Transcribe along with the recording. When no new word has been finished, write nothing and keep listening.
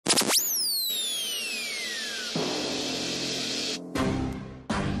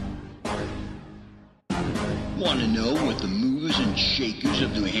Want to know what the movers and shakers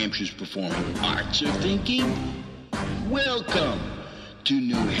of New Hampshire's performing arts are thinking? Welcome to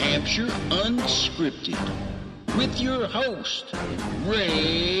New Hampshire Unscripted with your host,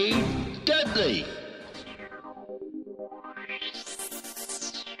 Ray Dudley.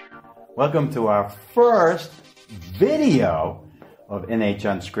 Welcome to our first video of NH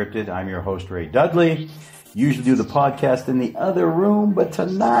Unscripted. I'm your host, Ray Dudley. Usually do the podcast in the other room, but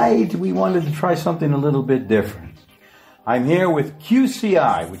tonight we wanted to try something a little bit different. I'm here with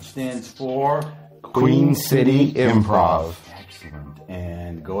QCI, which stands for Queen City Improv. Excellent.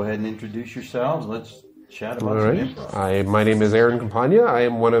 And go ahead and introduce yourselves. Let's chat about some improv. My name is Compagna. I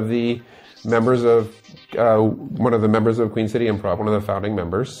am one of the members of Queen City Improv, one of the founding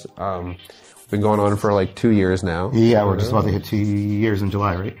members. Been going on for like 2 years now. Yeah, we're just about to hit 2 years in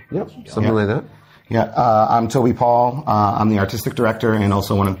July, right? Yep, something like that. Yeah, I'm Toby Paul. I'm the artistic director and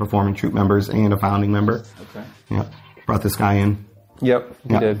also one of the performing troupe members and a founding member. Okay. Yeah, brought this guy in. Yep,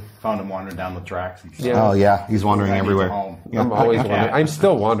 we did. Found him wandering down the tracks. And Yeah. Oh, yeah, he's wandering everywhere. I'm always wandering. I'm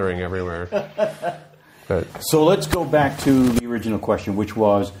still wandering everywhere. But So let's go back to the original question, which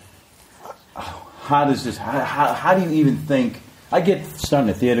was, how do you even think? I get starting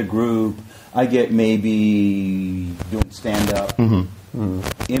a theater group. I get maybe doing stand-up.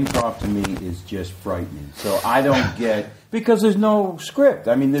 Improv to me is just frightening. So I don't get, because there's no script.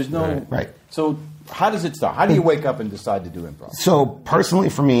 I mean, there's no... Right. So how does it start? How do you wake up and decide to do improv? So personally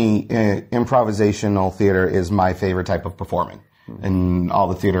for me, improvisational theater is my favorite type of performing. In all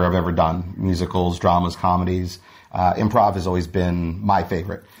the theater I've ever done, musicals, dramas, comedies, improv has always been my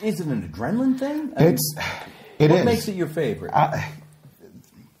favorite. Is it an adrenaline thing? What makes it your favorite?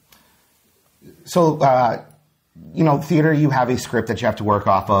 Theater, you have a script that you have to work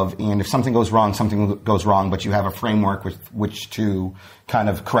off of, and if something goes wrong, but you have a framework with which to kind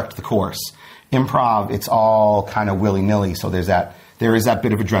of correct the course. Improv, it's all kind of willy-nilly, so there is that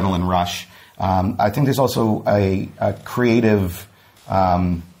bit of adrenaline rush. I think there's also a creative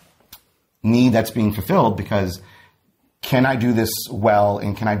need that's being fulfilled, because can I do this well,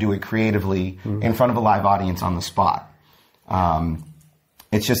 and can I do it creatively in front of a live audience on the spot?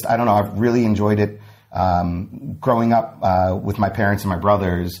 It's just, I don't know, I've really enjoyed it. Growing up with my parents and my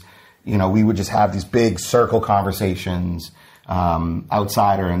brothers, we would just have these big circle conversations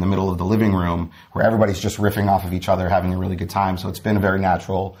outside or in the middle of the living room where everybody's just riffing off of each other, having a really good time. So it's been a very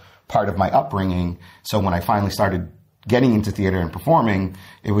natural part of my upbringing. So when I finally started getting into theater and performing,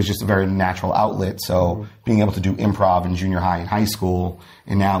 it was just a very natural outlet. So being able to do improv in junior high and high school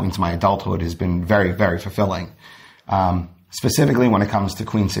and now into my adulthood has been very, very fulfilling. Specifically when it comes to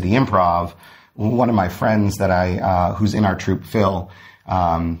Queen City Improv, one of my friends that who's in our troupe, Phil,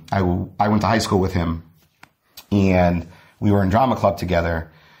 I went to high school with him, and we were in drama club together,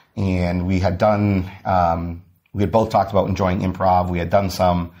 and we had both talked about enjoying improv. We had done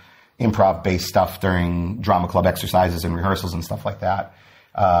some improv-based stuff during drama club exercises and rehearsals and stuff like that.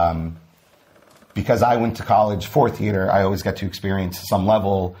 Because I went to college for theater, I always got to experience some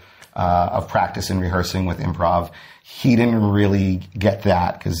level of practice and rehearsing with improv. He didn't really get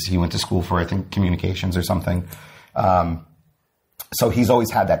that because he went to school for, I think, communications or something. So he's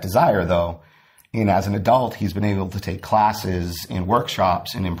always had that desire, though. And as an adult, he's been able to take classes and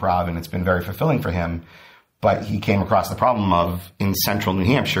workshops in improv, and it's been very fulfilling for him. But he came across the problem of, in central New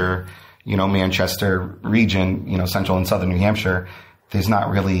Hampshire, Manchester region, central and southern New Hampshire, there's not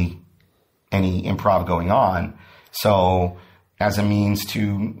really any improv going on. So as a means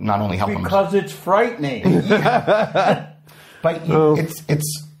to not only help him... Because it's frightening. Yeah. But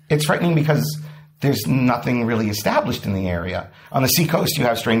it's frightening because there's nothing really established in the area. On the Seacoast, you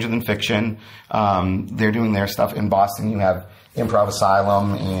have Stranger Than Fiction. They're doing their stuff. In Boston, you have Improv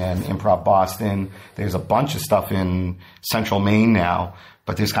Asylum and Improv Boston. There's a bunch of stuff in central Maine now,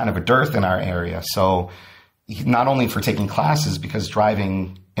 but there's kind of a dearth in our area. So not only for taking classes, because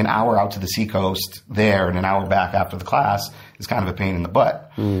driving an hour out to the Seacoast there and an hour back after the class is kind of a pain in the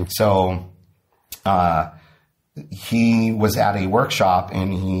butt. So he was at a workshop,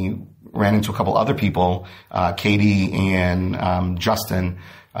 and he ran into a couple other people, Katie and Justin.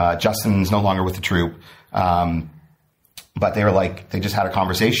 Justin's no longer with the troupe. But they were like, they just had a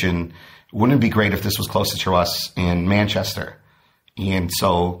conversation. Wouldn't it be great if this was closer to us in Manchester? And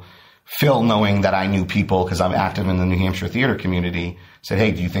so Phil, knowing that I knew people because I'm active in the New Hampshire theater community, said,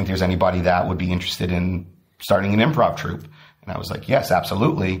 hey, do you think there's anybody that would be interested in starting an improv troupe? And I was like, yes,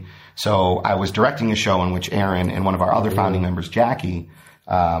 absolutely. So I was directing a show in which Aaron and one of our other founding members, Jackie,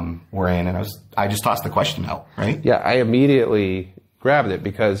 were in, and I just tossed the question out, right? Yeah, I immediately grabbed it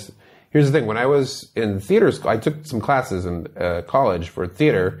because here's the thing. When I was in theater school, I took some classes in college for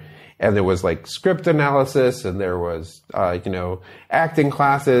theater, And there was like script analysis, and there was, acting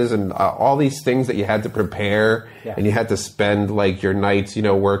classes, and all these things that you had to prepare, and you had to spend like your nights,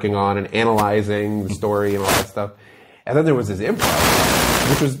 working on and analyzing the story and all that stuff. And then there was this improv,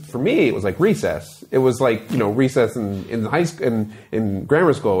 which was, for me, it was like recess. It was like, recess in high school, in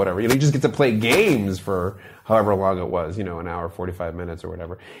grammar school or whatever. You just get to play games for however long it was, an hour, 45 minutes or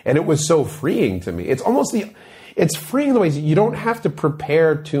whatever. And it was so freeing to me. It's freeing in the ways you don't have to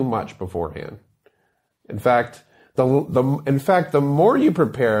prepare too much beforehand. In fact, the more you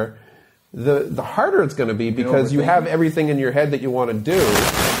prepare, the harder it's going to be, because you have everything in your head that you want to do,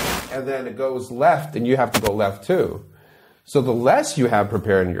 and then it goes left, and you have to go left too. So the less you have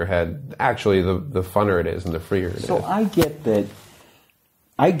prepared in your head, actually, the funner it is and the freer it is. So I get that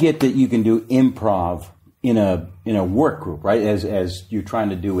you can do improv in a work group, right? As you're trying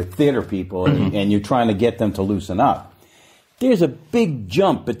to do with theater people, and you're trying to get them to loosen up. There's a big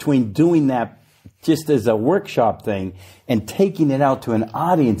jump between doing that just as a workshop thing and taking it out to an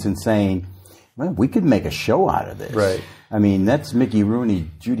audience and saying, well, we could make a show out of this. Right. I mean, that's Mickey Rooney,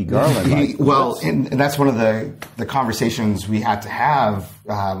 Judy Garland. And that's one of the conversations we had to have.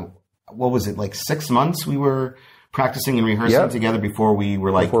 What was it, like 6 months we were practicing and rehearsing together before we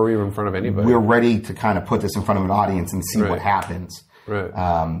were before we were in front of anybody. We're ready to kind of put this in front of an audience and see what happens.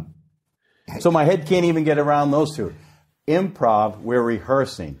 Right. So my head can't even get around those two. Improv, we're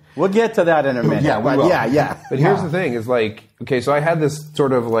rehearsing. We'll get to that in a minute. Yeah, we will. Yeah. But here's the thing: is like, okay, so I had this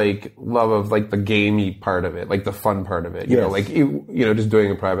sort of like love of like the gamey part of it, like the fun part of it. Just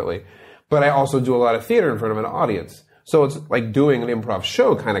doing it privately. But I also do a lot of theater in front of an audience. So it's like doing an improv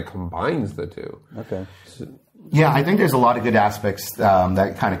show kind of combines the two. Okay. Yeah, I think there's a lot of good aspects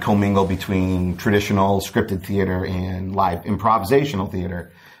that kind of commingle between traditional scripted theater and live improvisational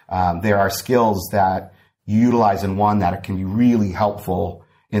theater. There are skills that you utilize in one that can be really helpful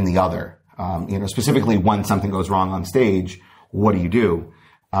in the other. Specifically when something goes wrong on stage, what do you do?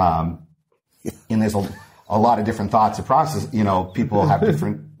 And there's a lot of different thoughts and process. People have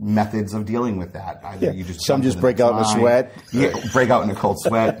different methods of dealing with that. Either you just some just break out in a sweat. Break out in a cold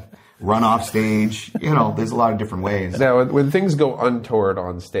sweat. Run off stage. There's a lot of different ways. Now, when things go untoward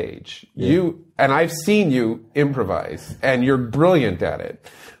on stage, and I've seen you improvise, and you're brilliant at it.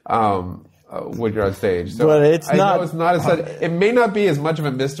 When you're on stage. So but it's not. It may not be as much of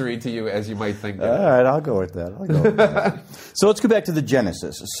a mystery to you as you might think. All right, I'll go with that. So let's go back to the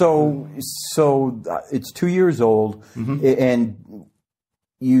genesis. So it's 2 years old, and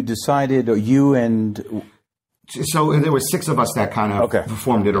you decided, or you and... So there were 6 of us that kind of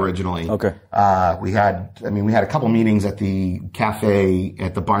performed it originally. Okay. We had a couple meetings at the cafe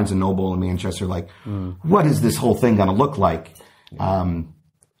at the Barnes & Noble in Manchester, like, what is this whole thing going to look like?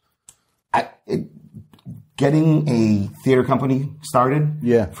 Getting a theater company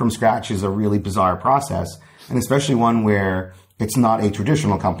started from scratch is a really bizarre process, and especially one where it's not a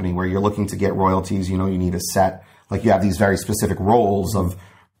traditional company where you're looking to get royalties. You need a set, like you have these very specific roles of,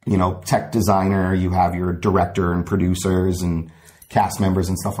 tech designer, you have your director and producers and cast members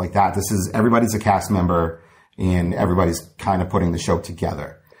and stuff like that. Everybody's a cast member and everybody's kind of putting the show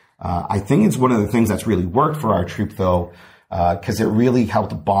together. I think it's one of the things that's really worked for our troupe though, because it really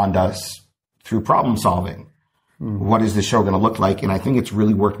helped bond us through problem solving. What is the show going to look like? And I think it's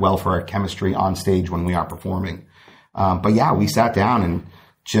really worked well for our chemistry on stage when we are performing. But yeah, we sat down and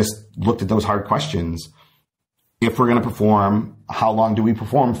just looked at those hard questions. If we're going to perform, how long do we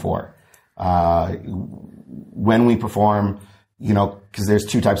perform for? When we perform, because there's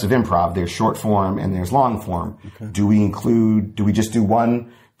 2 types of improv. There's short form and there's long form. Okay. Do we just do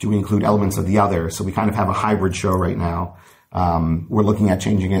one? Do we include elements of the other? So we kind of have a hybrid show right now. We're looking at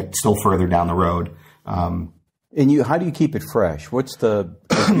changing it still further down the road. And how do you keep it fresh? What's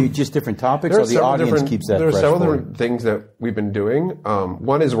just different topics, or the audience keeps that fresh? There are several different things that we've been doing.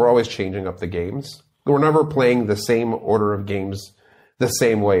 One is we're always changing up the games. We're never playing the same order of games the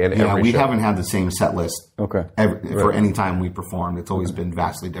same way in every show. Yeah, we haven't had the same set list for any time we performed. It's always been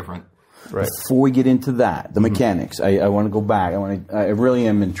vastly different. Right. Before we get into that, the mechanics, I want to go back. I really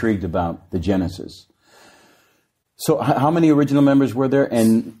am intrigued about the genesis. So how many original members were there?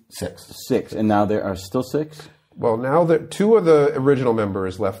 And 6. And now there are still 6? Well, now 2 of the original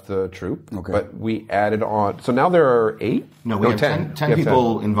members left the troupe, but we added on. So now there are 8? No, we have 10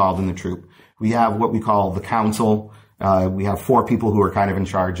 people involved in the troupe. We have what we call the council. We have 4 people who are kind of in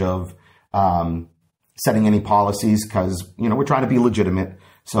charge of setting any policies because, we're trying to be legitimate.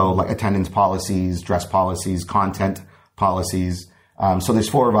 So like attendance policies, dress policies, content policies. So there's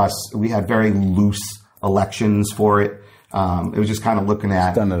 4 of us. We had very loose elections for it. It was just kind of looking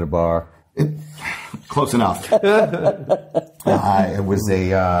at... Done at a bar. Close enough. It was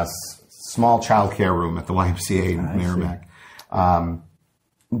a small childcare room at the YMCA in Merrimack.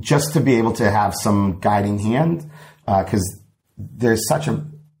 Just to be able to have some guiding hand, because there's such a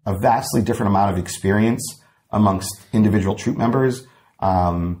vastly different amount of experience amongst individual troupe members,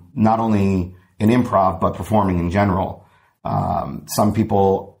 not only in improv, but performing in general. Some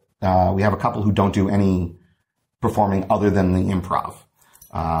people, we have a couple who don't do any performing other than the improv.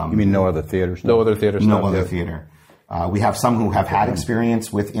 You mean no other theater stuff? No other theater stuff. No other theater. We have some who have had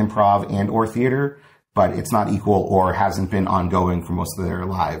experience with improv and or theater, but it's not equal or hasn't been ongoing for most of their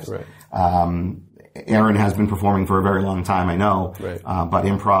lives. Right. Aaron has been performing for a very long time, I know, right. But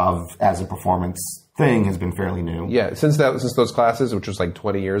improv as a performance thing has been fairly new. Yeah, since those classes, which was like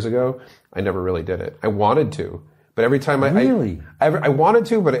 20 years ago, I never really did it. I wanted to, but every time I wanted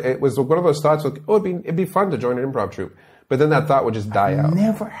to, but it was one of those thoughts like, oh, it'd be fun to join an improv troupe. But then that thought would just die out.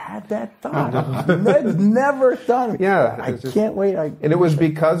 Never had that thought. Never thought of it. Yeah. I can't wait. And it was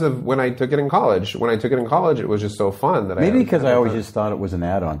because of when I took it in college. When I took it in college, it was just so fun that maybe because I always just thought it was an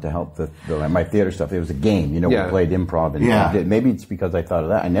add-on to help my theater stuff. It was a game, we played improv and maybe it's because I thought of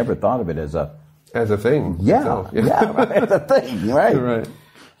that. I never thought of it as a thing. Yeah, as a thing, right? Right.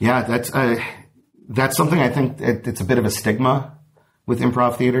 Yeah, that's something I think it's a bit of a stigma with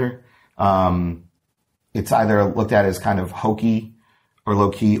improv theater. It's either looked at as kind of hokey or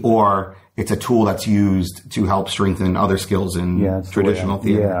low-key, or it's a tool that's used to help strengthen other skills in traditional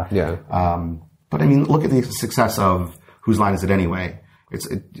theater. Yeah. But I mean, look at the success of Whose Line Is It Anyway?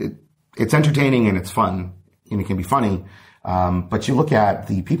 It's entertaining and it's fun, and it can be funny. But you look at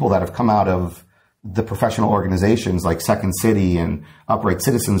the people that have come out of the professional organizations like Second City and Upright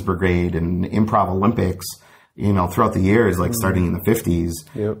Citizens Brigade and Improv Olympics, throughout the years, like starting in the 50s,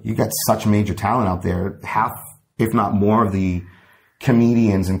 you got such major talent out there. Half, if not more, of the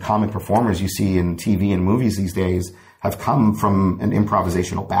comedians and comic performers you see in TV and movies these days have come from an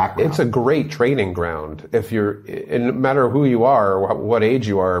improvisational background. It's a great training ground. If you're, no matter who you are or what age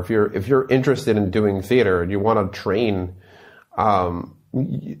you are, if you're interested in doing theater and you want to train, doing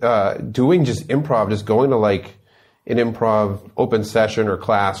just improv, just going to like an improv open session or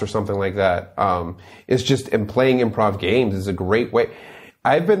class or something like that, is just, and playing improv games is a great way.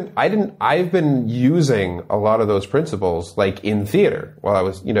 I've been using a lot of those principles like in theater while I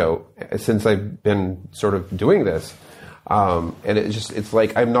was, since I've been sort of doing this. And it's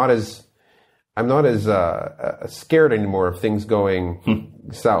like, I'm not as scared anymore of things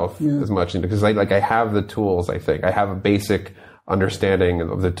going south as much, because I have the tools. I think I have a basic understanding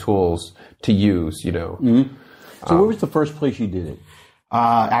of the tools to use, Mm-hmm. So where was the first place you did it?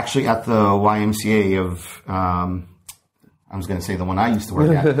 Actually at the YMCA of, I was going to say the one I used to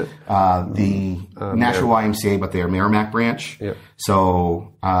work at, the Nashville YMCA, but their Merrimack branch. Yeah.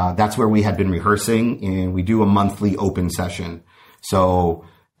 So that's where we had been rehearsing, and we do a monthly open session. So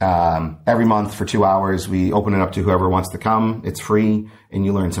every month for 2 hours, we open it up to whoever wants to come. It's free, and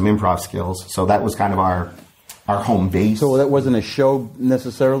you learn some improv skills. So that was kind of our home base. So that wasn't a show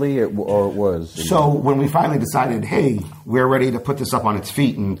necessarily, or it was? So when we finally decided, hey, we're ready to put this up on its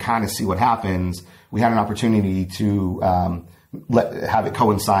feet and kind of see what happens, we had an opportunity to have it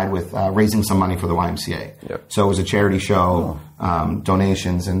coincide with raising some money for the YMCA. Yep. So it was a charity show,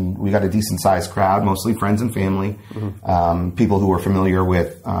 donations, and we got a decent-sized crowd, mostly friends and family, people who were familiar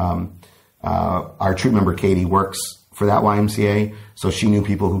with our troupe member, Katie, works for that YMCA, so she knew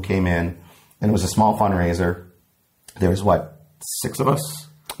people who came in, and it was a small fundraiser. There was, 6 of us?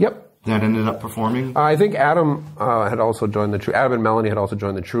 Yep. That ended up performing? I think Adam had also joined the troupe. Adam and Melanie had also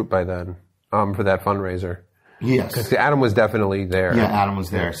joined the troupe by then for that fundraiser. Yes. Because Adam was definitely there. Yeah, Adam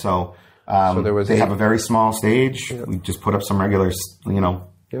was there. So, there was they have a very small stage. Yep. We just put up some regular,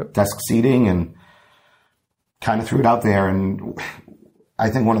 desk seating and kind of threw it out there. And I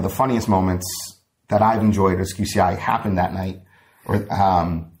think one of the funniest moments that I've enjoyed at SQCI happened that night.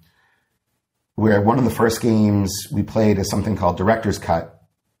 Where one of the first games we played is something called Director's Cut,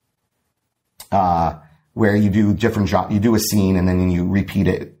 where you do you do a scene and then you repeat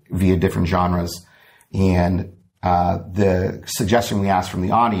it via different genres. And the suggestion we asked from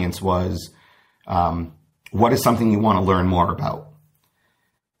the audience was, what is something you want to learn more about?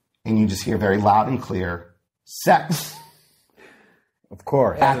 And you just hear very loud and clear, sex. Of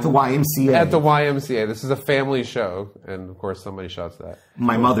course. At the YMCA. At the YMCA. This is a family show. And, of course, somebody shouts that.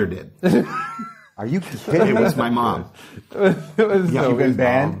 My mother did. Are you kidding? It was my mom. You've been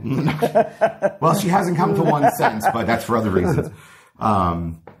banned? Well, she hasn't come to one since, but that's for other reasons.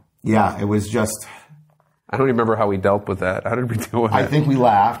 It was just... I don't remember how we dealt with that. How did we deal with it? I think we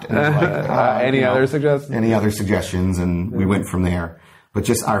laughed. And it was like, any other suggestions? Any other suggestions, and we went from there. But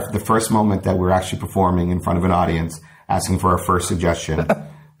just the first moment that we're actually performing in front of an audience, asking for our first suggestion,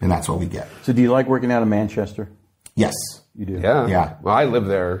 and that's what we get. So do you like working out of Manchester? Yes. You do? Yeah. Yeah. Well, I live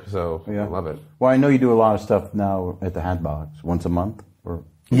there, so I love it. Well, I know you do a lot of stuff now at the Hatbox, once a month? Or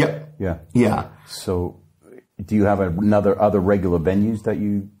Yep. Yeah. Yeah. So do you have other regular venues that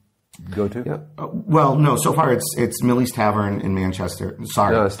you go to? Yeah. Well, no. So far, it's Millie's Tavern in Manchester.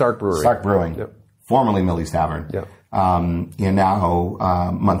 Sorry, Stark Brewery. Stark Brewing. Yep. Formerly Millie's Tavern. Yep. And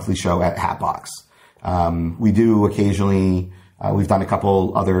now monthly show at Hatbox. We do occasionally. We've done a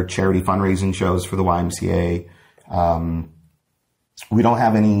couple other charity fundraising shows for the YMCA. We don't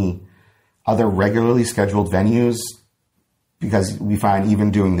have any other regularly scheduled venues because we find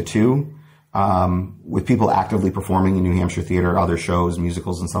even doing the two, with people actively performing in New Hampshire theater, other shows,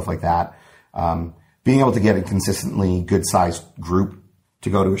 musicals and stuff like that, being able to get a consistently good sized group to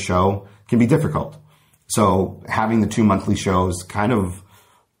go to a show can be difficult. So having the 2 monthly shows, kind of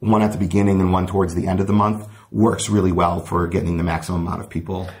one at the beginning and one towards the end of the month, works really well for getting the maximum amount of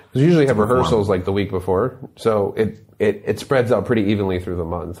people. We usually have rehearsals like the week before, so it spreads out pretty evenly through the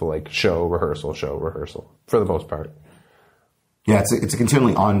month, like show, rehearsal, for the most part. Yeah, it's a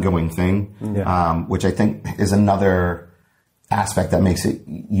continually ongoing thing, which I think is another aspect that makes it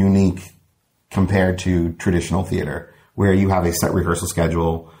unique compared to traditional theater, where you have a set rehearsal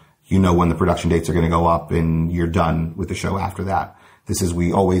schedule, you know when the production dates are going to go up, and you're done with the show after that.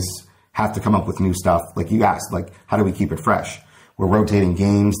 We always have to come up with new stuff. Like you asked, like, how do we keep it fresh? We're rotating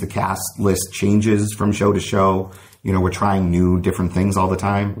games. The cast list changes from show to show. We're trying new, different things all the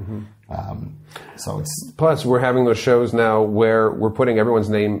time. So it's... Plus, we're having those shows now where we're putting everyone's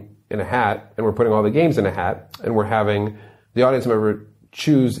name in a hat, and we're putting all the games in a hat, and we're having the audience member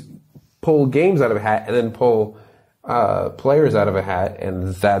pull games out of a hat, and then pull players out of a hat,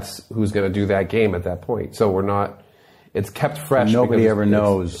 and that's who's going to do that game at that point. So we're not... It's kept fresh. Nobody ever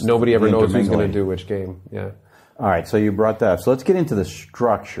knows. Nobody ever knows who's going to do which game. Yeah. All right. So you brought that up. So let's get into the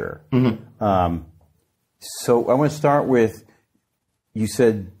structure. So I want to start with, you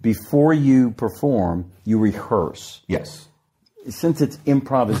said before you perform, you rehearse. Yes. Since it's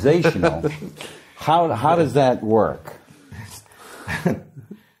improvisational, how does that work?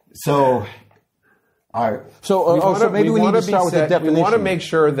 So maybe we need to start with the definition. We want to make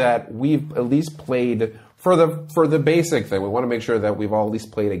sure that we've at least played... For the basic thing, we want to make sure that we've all at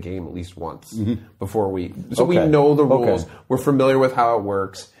least played a game at least once before we know the rules. Okay. We're familiar with how it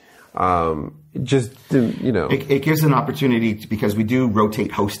works. It gives an opportunity because we do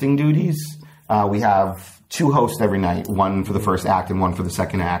rotate hosting duties. We have 2 hosts every night, one for the first act and one for the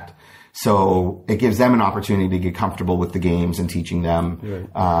second act. So it gives them an opportunity to get comfortable with the games and teaching them.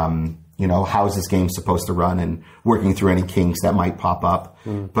 Right. How is this game supposed to run, and working through any kinks that might pop up.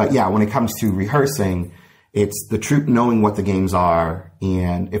 But yeah, when it comes to rehearsing, it's the truth, knowing what the games are,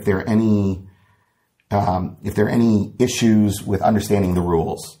 and if there are any issues with understanding the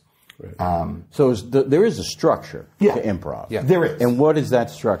rules. Right. So there is a structure to improv. Yeah, there is. And what is that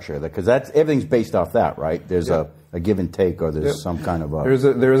structure? Because everything's based off that, right? There's a give and take, or there's some kind of a...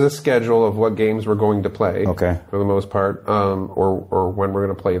 There's a schedule of what games we're going to play. Okay. For the most part, or when we're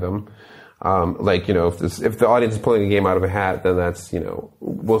going to play them. If the audience is pulling a game out of a hat, then that's,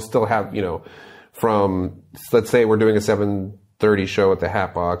 we'll still have, from, let's say we're doing a 7:30 show at the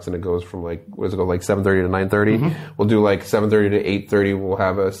Hatbox, and it goes from 7:30 to 9:30. We'll do 7:30 to 8:30. We'll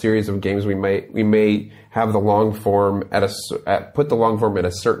have a series of games. We may have the long form put the long form at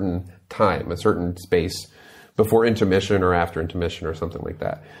a certain time, a certain space before intermission or after intermission or something like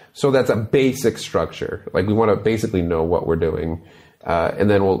that. So that's a basic structure. We want to basically know what we're doing. And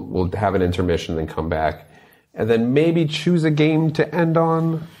then we'll have an intermission and then come back. And then maybe choose a game to end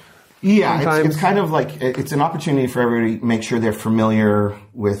on. Yeah, it's kind of it's an opportunity for everybody to make sure they're familiar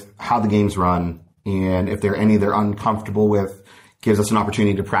with how the games run. And if there are any they're uncomfortable with, gives us an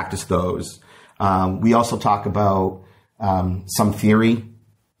opportunity to practice those. We also talk about some theory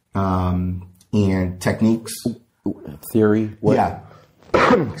and techniques. Theory? What? Yeah.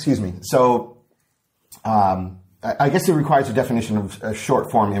 Excuse me. So... I guess it requires a definition of a short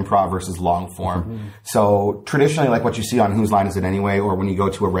form improv versus long form. So traditionally, like what you see on Whose Line Is It Anyway, or when you go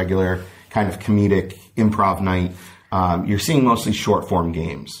to a regular kind of comedic improv night, you're seeing mostly short form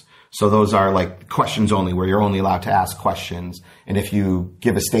games. So those are questions only, where you're only allowed to ask questions. And if you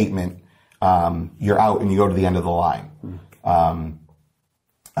give a statement, you're out and you go to the end of the line.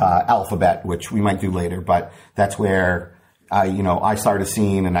 Alphabet, which we might do later, but that's where I start a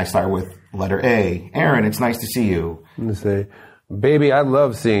scene and I start with letter A. Aaron, it's nice to see you. And say, baby, I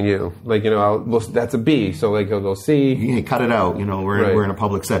love seeing you. That's a B. So he'll go C. Hey, cut it out. We're in a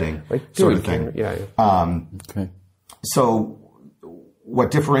public setting, sort of thing. Yeah. Okay. So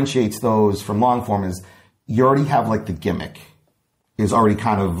what differentiates those from long form is you already have like the gimmick is already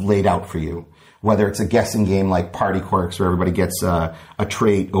kind of laid out for you. Whether it's a guessing game like Party Quirks where everybody gets a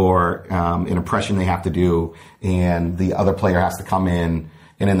trait or an impression they have to do and the other player has to come in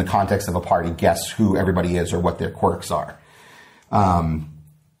and in the context of a party guess who everybody is or what their quirks are.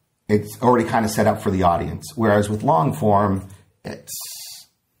 It's already kind of set up for the audience. Whereas with long form,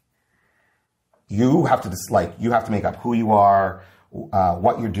 you have to make up who you are,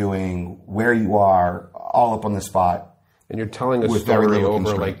 what you're doing, where you are, all up on the spot. And you're telling a story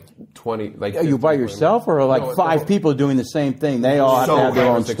over like 20... Are you by yourself or like five people doing the same thing? They all have to have their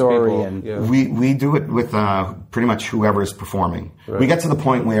own story. We do it with pretty much whoever is performing. Right. We get to the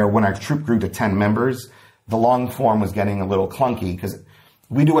point where when our troupe grew to 10 members, the long form was getting a little clunky because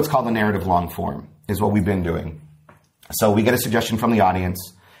we do what's called the narrative long form, is what we've been doing. So we get a suggestion from the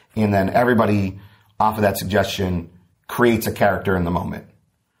audience, and then everybody off of that suggestion creates a character in the moment.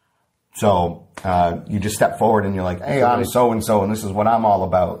 So you just step forward and you're like, hey, I'm so-and-so, and this is what I'm all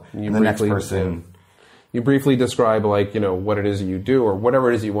about. And the next person... You briefly describe, like, what it is that you do or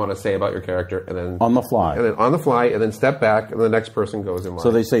whatever it is you want to say about your character, and then... On the fly. And then step back, and the next person goes in line.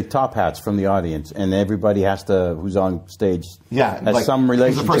 So they say top hats from the audience, and everybody who's on stage has some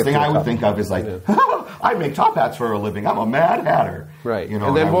relationship. The first thing I would think of is like, I make top hats for a living. I'm a Mad Hatter. Right.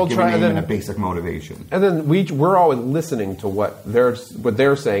 And then we'll try and then a basic motivation. And then we're always listening to what they're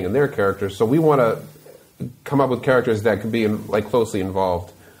saying in their characters. So we want to come up with characters that could be closely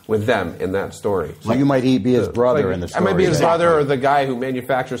involved with them in that story. So you might be his brother in the story. I might be his brother or the guy who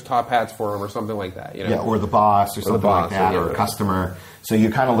manufactures top hats for him or something like that. Yeah, or the boss or something like that, or a customer. So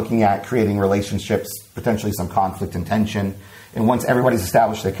you're kind of looking at creating relationships, potentially some conflict and tension. And once everybody's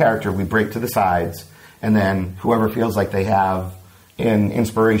established their character, we break to the sides, and then whoever feels like they have an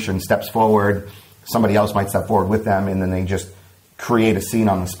inspiration steps forward. Somebody else might step forward with them, and then they just create a scene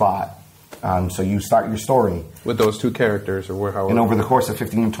on the spot. So you start your story with those two characters, and over the course of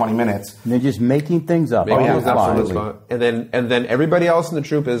 15 to 20 minutes, and they're just making things up. Absolutely. And then everybody else in the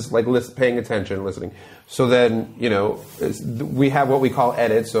troupe is like paying attention, listening. So then we have what we call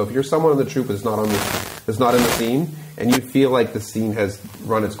edits. So if you're someone in the troupe that's not in the scene, and you feel like the scene has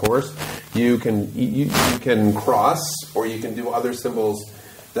run its course, you can cross, or you can do other symbols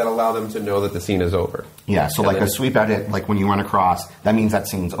that allow them to know that the scene is over. Yeah. So a sweep edit, like when you run across, that means that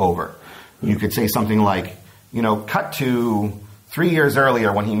scene's over. You could say something like, cut to 3 years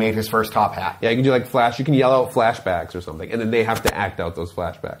earlier when he made his first top hat. Yeah, you can do you can yell out flashbacks or something, and then they have to act out those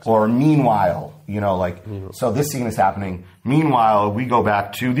flashbacks. Or meanwhile, so this scene is happening. Meanwhile, we go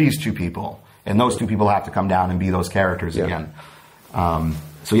back to these two people, and those two people have to come down and be those characters again.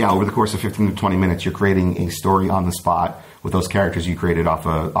 Over the course of 15 to 20 minutes, you're creating a story on the spot with those characters you created off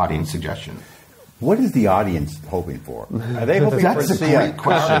of audience suggestion. What is the audience hoping for? Are they hoping to see a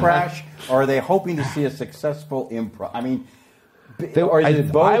car crash, or are they hoping to see a successful improv? I mean, or is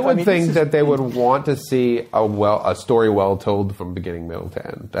it both? I would think that they would want to see a story well told from beginning, middle to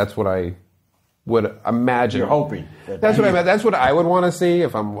end. That's what I would imagine. You're hoping. That's what I meant. That's what I would want to see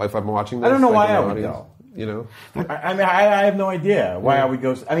if I'm watching this. I don't know why I would go. I mean, I have no idea why I would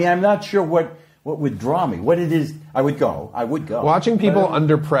go. I mean, I'm not sure what would draw me. What it is, I would go. Watching people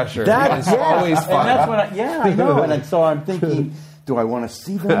under pressure is always fun. And that's what I know. And so I'm thinking, do I want to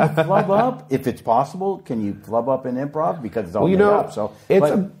see them flub up? If it's possible, can you flub up in improv? Because it's all made up. So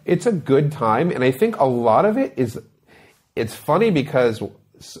it's a good time, and I think a lot of it is. It's funny because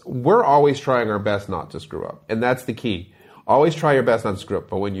we're always trying our best not to screw up, and that's the key. Always try your best not to screw up,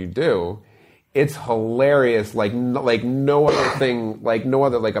 but when you do, it's hilarious. Like no other thing, like no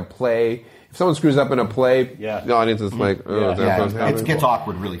other, like a play. If someone screws up in a play, the audience is like, it gets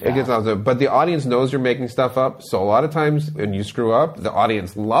awkward really fast. It gets awkward. But the audience knows you're making stuff up, so a lot of times when you screw up, the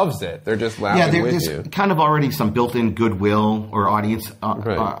audience loves it. They're just laughing with you. There's kind of already some built-in goodwill or audience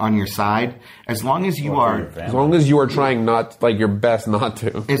on your side. As long as you are trying your best not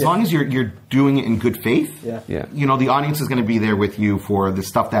to. As long as you're doing it in good faith, the audience is going to be there with you for the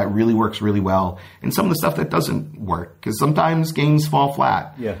stuff that really works really well and some of the stuff that doesn't work. Because sometimes games fall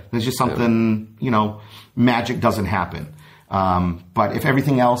flat. Yeah. There's just something, magic doesn't happen. But if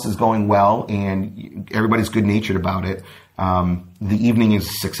everything else is going well and everybody's good-natured about it, the evening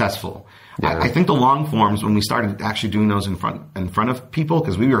is successful. Yeah. I think the long forms, when we started actually doing those in front of people,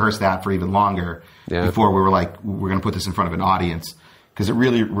 because we rehearsed that for even longer before we were like, we're going to put this in front of an audience, because it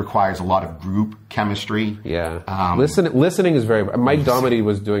really requires a lot of group chemistry. Yeah. Listening is very... Mike Domedy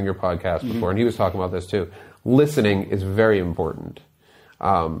was doing your podcast before, and he was talking about this too. Listening is very important.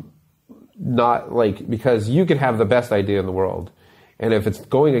 Not because you can have the best idea in the world, And if it's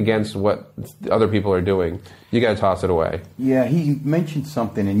going against what other people are doing, you got to toss it away. Yeah, he mentioned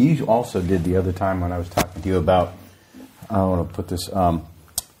something, and you also did the other time when I was talking to you about, I want to put this,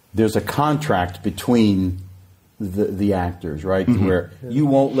 there's a contract between the actors, right? Where you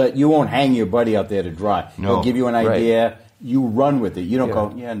won't hang your buddy out there to dry. No. They'll give you an idea, you run with it. You don't go,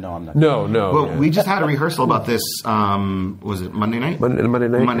 no, I'm not. No. Well, we just had a rehearsal about this, was it Monday night? Monday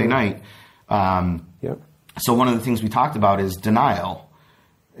night? Monday night. Yep. So one of the things we talked about is denial.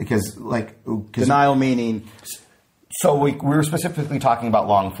 Because, Denial meaning... So we were specifically talking about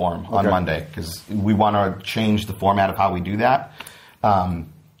long form on Monday, because we want to change the format of how we do that.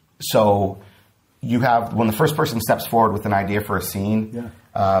 So you have, when the first person steps forward with an idea for a scene,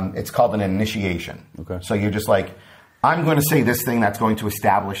 it's called an initiation. Okay. So you're just like, I'm going to say this thing that's going to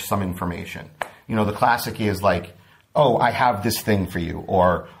establish some information. You know, the classic is like, oh, I have this thing for you,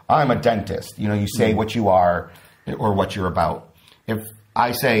 or I'm a dentist. You know, you say what you are or what you're about. If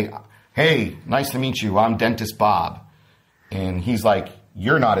I say, hey, nice to meet you, I'm Dentist Bob, and he's like,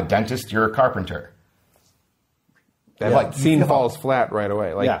 you're not a dentist, you're a carpenter. That scene falls flat right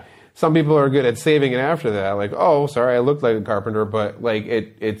away. Some people are good at saving it after that. Like, oh, sorry, I look like a carpenter, but like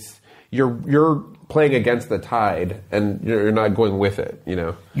it's you're playing against the tide, and you're not going with it. You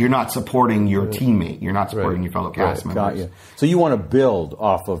know, you're not supporting your teammate. You're not supporting your fellow cast members. Got you. So you want to build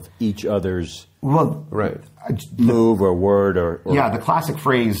off of each other's move or word or the classic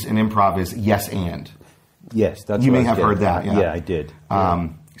phrase in improv is yes and. Yes, that's you may have heard that. Yeah, I did.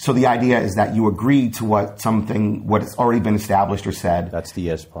 So the idea is that you agree to what has already been established or said. That's the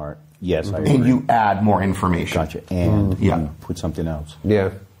yes part. Yes, I agree. And you add more information. Gotcha. And you put something else.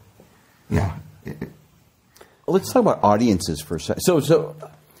 Yeah. Yeah. Let's talk about audiences for a second. So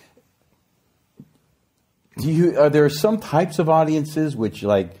are there some types of audiences which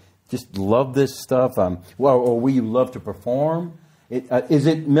like just love this stuff? Or will you love to perform? Is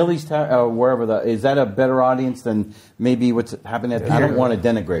it Millie's Town, wherever is that a better audience than maybe what's happening? I don't want to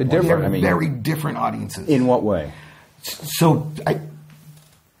denigrate. They're very different audiences. In what way? So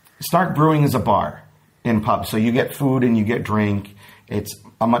Stark Brewing is a bar in pub. So you get food and you get drink. It's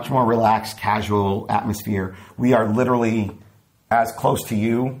a much more relaxed, casual atmosphere. We are literally as close to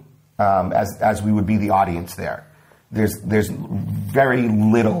you as we would be the audience there. There's very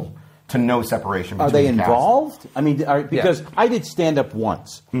little to no separation between Are they the cast. involved? I mean, because I did stand-up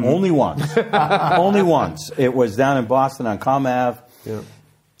once. Only once. Only once. It was down in Boston on Com Ave. Yeah.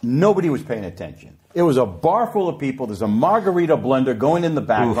 Nobody was paying attention. It was a bar full of people. There's a margarita blender going in the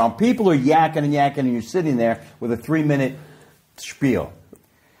background. Oof. People are yakking and yakking, and you're sitting there with a 3-minute spiel.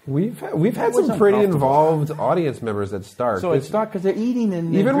 We've had some pretty involved audience members at Stark. So it's Stark because they're eating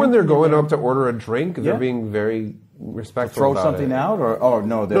and even when they're going up to order a drink, they're being very respectful. Throw about something it. out, or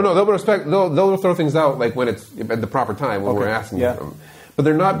no? They'll throw things out like when it's at the proper time when we're asking them. But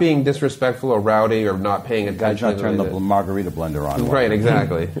they're not being disrespectful or rowdy or not paying attention. Not turn the margarita blender on. Right,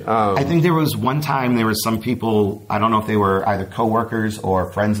 exactly. I think there was one time there was some people, I don't know if they were either coworkers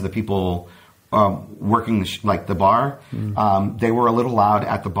or friends of the people working the bar. They were a little loud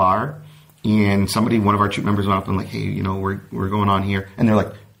at the bar, and one of our troop members went up and like, hey, we're going on here, and they're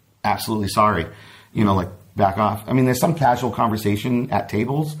like, absolutely sorry, back off. I mean, there's some casual conversation at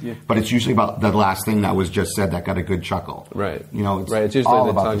tables, but it's usually about the last thing that was just said that got a good chuckle. Right. It's usually all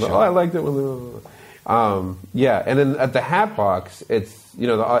about the show. I liked it. And then at the Hat Box, it's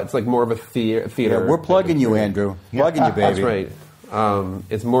it's like more of a theater. Yeah, we're plugging you, Andrew. Plugging you, baby. That's right.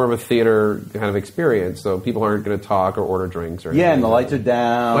 It's more of a theater kind of experience, so people aren't going to talk or order drinks or anything. Yeah, and the lights are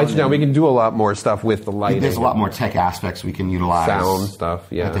down. Lights are down. We can do a lot more stuff with the lighting. There's a lot more tech aspects we can utilize. Sound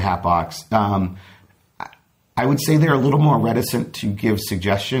stuff, at the Hat Box. I would say they're a little more reticent to give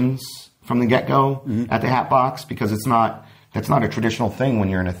suggestions from the get-go at the Hat Box because that's not a traditional thing when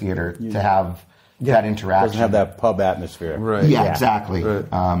you're in a theater to have that interaction. Doesn't have that pub atmosphere. Right. Yeah, exactly.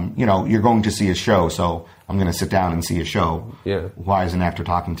 Right. You're going to see a show, so I'm going to sit down and see a show. Yeah. Why is an actor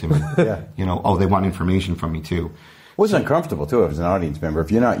talking to me? They want information from me too. It was uncomfortable too as an audience member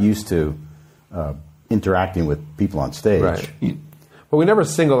if you're not used to interacting with people on stage. Right. But we never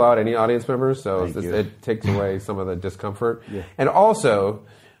single out any audience members, so it takes away some of the discomfort. Yeah. And also,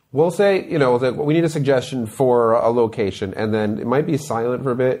 we'll say, we need a suggestion for a location, and then it might be silent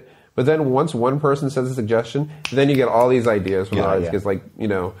for a bit. But then once one person says a suggestion, then you get all these ideas from the audience.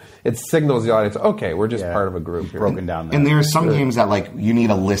 Because, it signals the audience, okay, we're just part of a group here. Broken down. And there are some games that, you need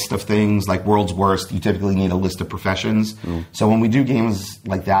a list of things, like World's Worst, you typically need a list of professions. So when we do games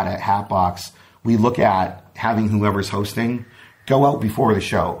like that at Hatbox, we look at having whoever's hosting go out before the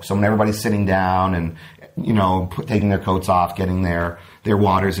show. So when everybody's sitting down and, taking their coats off, getting their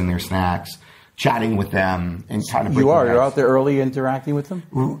waters and their snacks, chatting with them and kind of You're out there early interacting with them?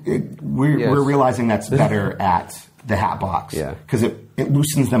 We're realizing that's better at the Hat Box. Yeah. Because it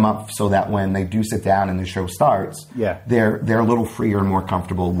loosens them up so that when they do sit down and the show starts, they're a little freer and more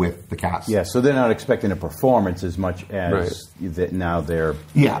comfortable with the cast. Yeah, so they're not expecting a performance as much as that now they're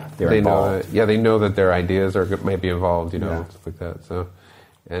involved. They know that their ideas might be involved, stuff like that. So,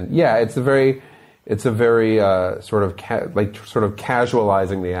 and it's a very sort of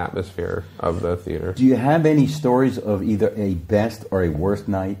casualizing the atmosphere of the theater. Do you have any stories of either a best or a worst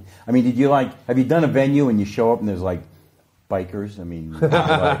night? I mean, have you done a venue and you show up and there's like bikers? I mean,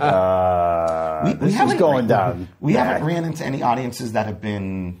 this is going down. We haven't ran into any audiences that have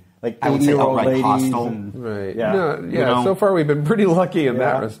been like I would say outright ladies hostile. Right. Yeah. So far we've been pretty lucky in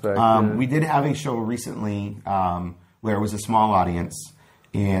that respect. We did have a show recently where it was a small audience.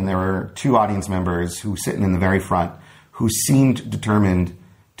 And there were 2 audience members who sitting in the very front who seemed determined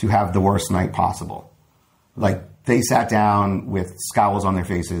to have the worst night possible. Like, they sat down with scowls on their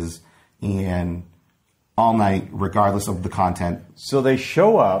faces and all night, regardless of the content. So they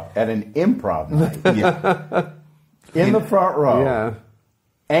show up at an improv night. In the front row.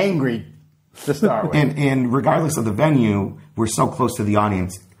 Angry to start with. And regardless of the venue, we're so close to the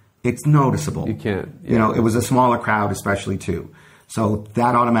audience, it's noticeable. You can't. It was a smaller crowd, especially, too. So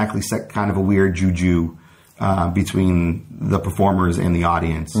that automatically set kind of a weird juju between the performers and the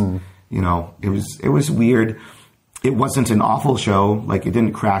audience. It was weird. It wasn't an awful show, like it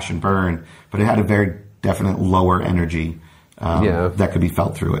didn't crash and burn, but it had a very definite lower energy that could be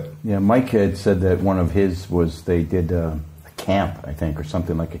felt through it. Yeah, Mike had said that one of his was they did a camp, I think, or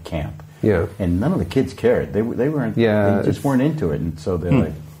something like a camp. Yeah, and none of the kids cared. They weren't. Yeah, they just weren't into it, and so they're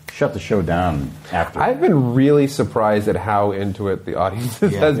like. Shut the show down after. I've been really surprised at how into it the audience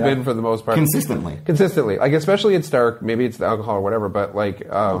has been for the most part. Consistently. Like, especially it's dark, maybe it's the alcohol or whatever, but like,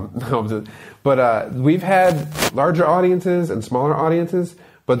 we've had larger audiences and smaller audiences,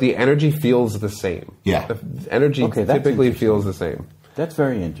 but the energy feels the same. Yeah. The energy typically feels the same. That's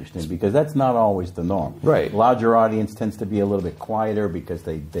very interesting because that's not always the norm. Right. Larger audience tends to be a little bit quieter because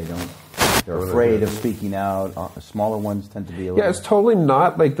they're afraid of speaking out. Smaller ones tend to be a little. Yeah, it's totally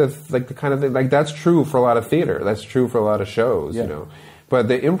not like the kind of thing. Like that's true for a lot of theater. That's true for a lot of shows. But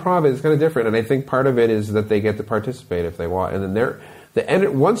the improv is kind of different, and I think part of it is that they get to participate if they want, and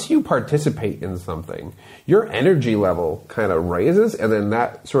then once you participate in something, your energy level kind of raises, and then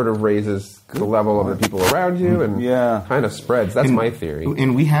that sort of raises the level of the people around you, and kind of spreads. That's my theory.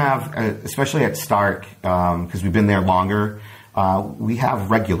 And we have, especially at Stark, because we've been there longer, we have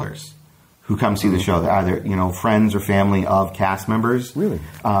regulars who come see the show. They're either friends or family of cast members. Really?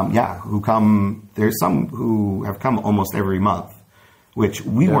 Who come. There's some who have come almost every month, which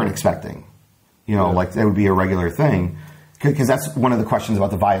we weren't expecting. Like that would be a regular thing. Because that's one of the questions about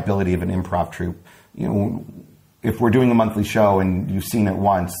the viability of an improv troupe. If we're doing a monthly show and you've seen it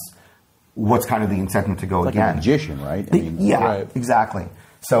once, what's kind of the incentive to go again? Like a magician, right? Exactly.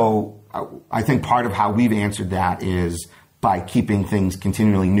 So I think part of how we've answered that is by keeping things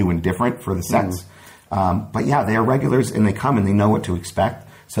continually new and different for the sets. But they are regulars and they come and they know what to expect.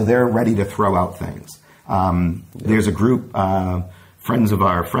 So they're ready to throw out things. There's a group, friends of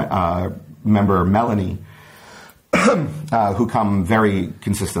our member Melanie, who come very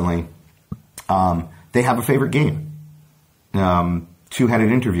consistently. They have a favorite game,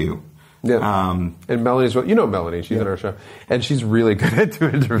 two-headed interview. Yeah, and Melanie's Melanie. She's in our show, and she's really good at two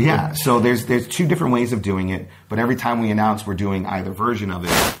interviews. Yeah, so there's 2 different ways of doing it, but every time we announce we're doing either version of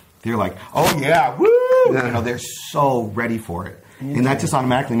it, they're like, "Oh yeah, woo!" They're so ready for it, and that just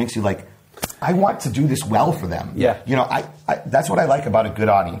automatically makes you like, I want to do this well for them. Yeah. I that's what I like about a good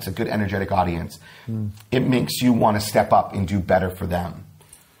audience, a good energetic audience. It makes you want to step up and do better for them.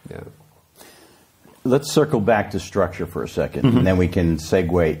 Yeah. Let's circle back to structure for a second, and then we can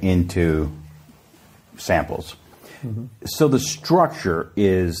segue into samples. So the structure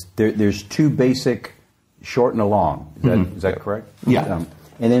is, there's 2 basic, short and a long. Is that correct? Yeah.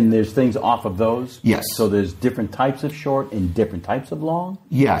 And then there's things off of those? Yes. So there's different types of short and different types of long?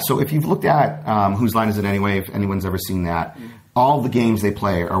 Yeah, so if you've looked at Whose Line Is It Anyway, if anyone's ever seen that, all the games they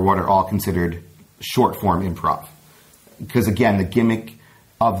play are what are all considered short form improv. Because again, the gimmick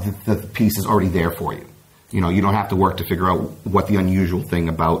of the piece is already there for you. You don't have to work to figure out what the unusual thing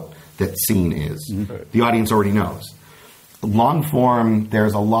about that scene is. The audience already knows. Long form,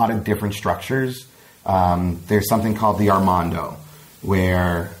 there's a lot of different structures. There's something called the Armando,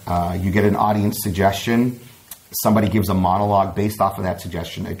 where you get an audience suggestion, somebody gives a monologue based off of that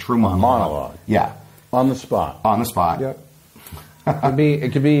suggestion, a true monologue. Yeah. On the spot. On the spot. Yep.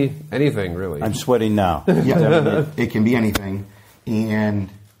 It could be anything, really. I'm sweating now. Yeah, it can be anything. And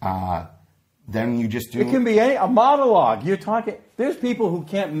then you just do. It can be a monologue. You're talking. There's people who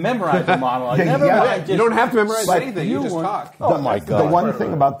can't memorize a monologue. Never mind. You don't have to memorize But anything. You just talk. Oh my God. The one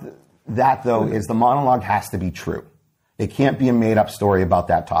thing about that, though, is the monologue has to be true. It can't be a made-up story about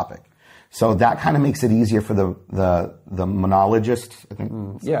that topic. So that kind of makes it easier for the monologist. I think.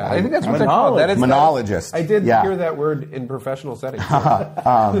 Yeah, I think that's what they're called. That is, monologist. I did Yeah. hear that word in professional settings.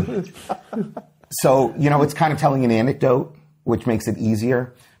 So, it's kind of telling an anecdote, which makes it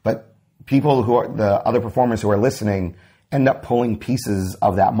easier. But people the other performers who are listening end up pulling pieces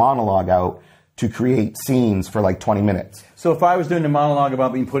of that monologue out to create scenes for like 20 minutes. So if I was doing a monologue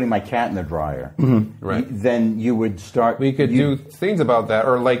about me putting my cat in the dryer, Right. then you would start. We could do things about that,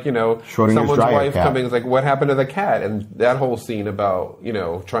 or like Schrodinger's someone's dryer wife cat. coming, like what happened to the cat, and that whole scene about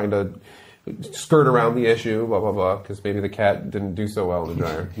trying to skirt around the issue, blah blah blah, because maybe the cat didn't do so well in the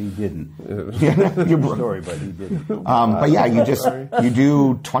dryer. He didn't. Sorry, but he didn't. But yeah, you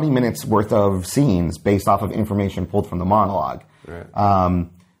do 20 minutes worth of scenes based off of information pulled from the monologue. Right.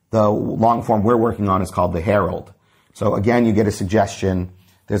 The long form we're working on is called the Herald. So again, you get a suggestion.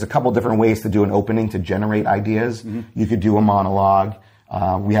 There's a couple different ways to do an opening to generate ideas. You could do a monologue.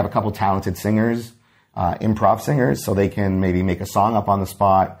 We have a couple talented singers, improv singers, so they can maybe make a song up on the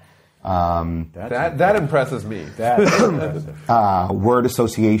spot. That impresses me. That's impressive. Word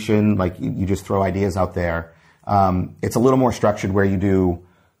association, like you just throw ideas out there. It's a little more structured where you do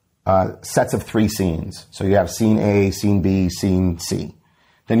sets of 3 scenes. So you have scene A, scene B, scene C.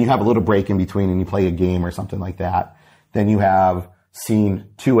 Then you have a little break in between and you play a game or something like that. Then you have scene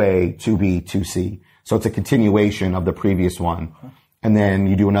 2A, 2B, 2C. So it's a continuation of the previous one. And then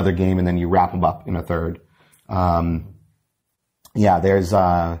you do another game and then you wrap them up in a third. There's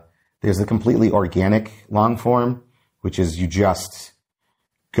the completely organic long form, which is you just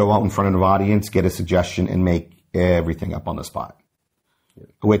go out in front of an audience, get a suggestion, and make everything up on the spot.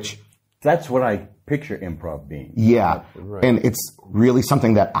 Which... That's what I picture improv being. Yeah. Right. And it's really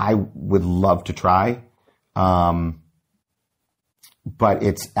something that I would love to try. But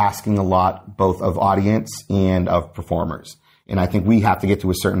it's asking a lot both of audience and of performers. And I think we have to get to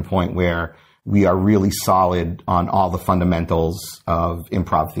a certain point where we are really solid on all the fundamentals of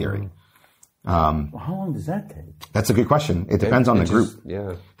improv theory. How long does that take? That's a good question. It depends on the group.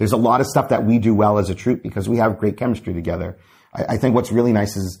 Yeah. There's a lot of stuff that we do well as a troupe because we have great chemistry together. I think what's really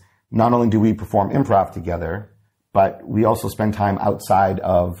nice is not only do we perform improv together, but we also spend time outside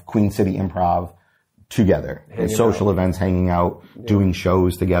of Queen City Improv together. Social events, hanging out, doing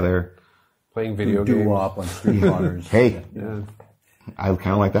shows together. Playing video games. Do-wop on street corners. Hey, I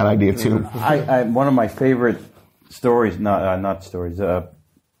kind of like that idea too. One of my favorite stories, not stories,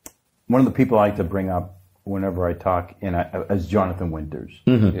 one of the people I like to bring up whenever I talk is Jonathan Winters.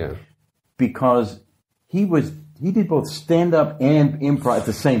 Yeah. Because he did both stand-up and improv at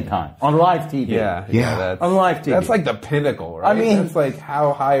the same time on live TV. Yeah. On live TV. That's like the pinnacle, right? I mean, that's like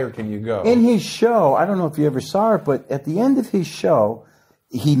how higher can you go? In his show, I don't know if you ever saw it, but at the end of his show,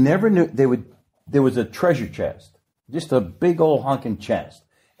 he never knew there was a treasure chest, just a big old hunking chest,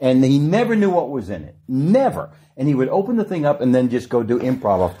 and he never knew what was in it. Never. And he would open the thing up and then just go do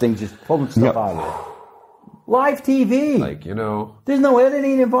improv off things, just pulling stuff out of it. Live TV. Like, there's no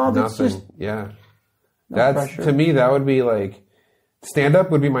editing involved. nothing. It's just That's pressure. To me, that would be like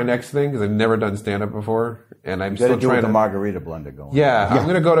stand-up would be my next thing because I've never done stand-up before, and I'm you got still to do trying with to. the margarita blender going. Yeah, I'm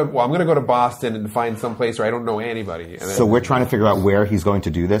gonna go to Boston and find some place where I don't know anybody. And So we're trying to figure out where he's going to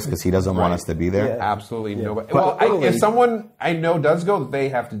do this because he doesn't want us to be there. absolutely nobody. But Well, if someone I know does go, they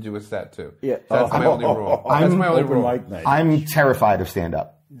have to do a set too. Yeah. That's my only rule. That's my only Open rule. mic night. I'm terrified of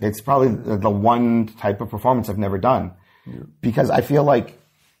stand-up. It's probably the one type of performance I've never done because I feel like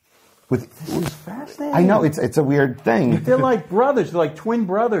It was fascinating. I know it's a weird thing. They're like brothers. They're like twin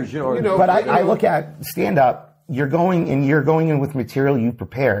brothers. But I look at stand-up, you're going in with material you've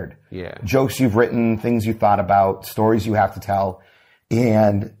prepared. Yeah. Jokes you've written, things you thought about, stories you have to tell.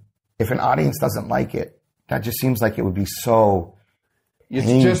 And if an audience doesn't like it, that just seems like it would be so It's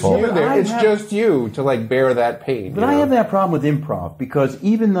painful. just you there. It's just you to like bear that pain. But I have that problem with improv because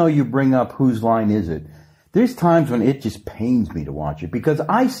even though you bring up whose line is it, there's times when it just pains me to watch it because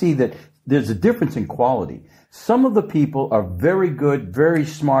I see that there's a difference in quality. Some of the people are very good, very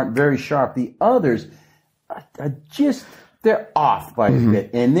smart, very sharp. The others are just, they're off by a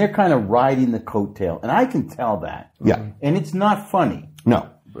bit and they're kind of riding the coattail. And I can tell that. Yeah. And it's not funny. No.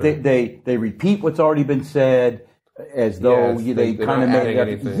 They repeat what's already been said as though Yes, they they're kind of not made adding it up.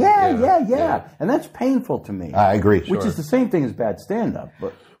 anything. Yeah. And that's painful to me. I agree. Which is the same thing as bad stand-up.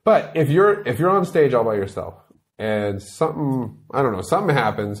 But if you're on stage all by yourself and something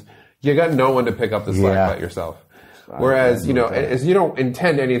happens, you got no one to pick up the slack but yourself. Whereas, as you don't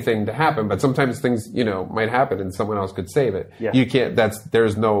intend anything to happen, but sometimes things, might happen and someone else could save it. Yeah. You can't,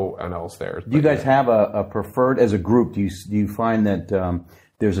 there's no one else there. Do you guys have a preferred, as a group, do you find that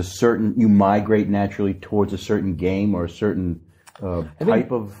there's you migrate naturally towards a certain game or a certain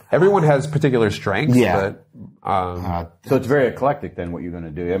type of... Everyone has particular strengths. Yeah. But, so it's very eclectic then what you're going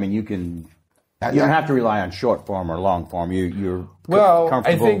to do. I mean, you don't have to rely on short form or long form. You're comfortable.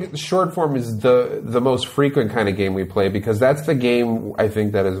 I think short form is the most frequent kind of game we play because that's the game I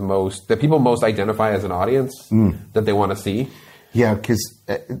think that people most identify as an audience that they want to see. Yeah, because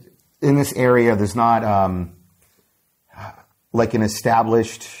in this area, there's not like an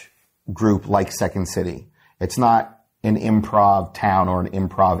established group like Second City. It's not an improv town or an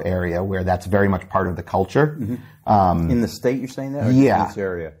improv area where that's very much part of the culture. Mm-hmm. In the state, you're saying that? Or yeah. In this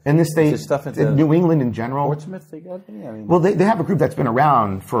area? In the state, stuff in New England in general. Portsmouth, they got any? I mean, well, they have a group that's been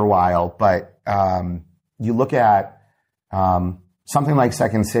around for a while, but you look at something like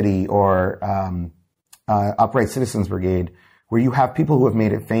Second City or Upright Citizens Brigade, where you have people who have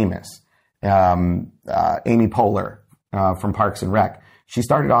made it famous. Amy Poehler from Parks and Rec. She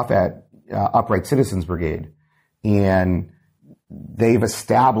started off at Upright Citizens Brigade, and they've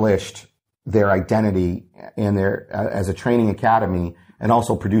established their identity and as a training academy and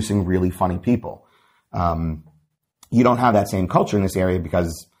also producing really funny people. You don't have that same culture in this area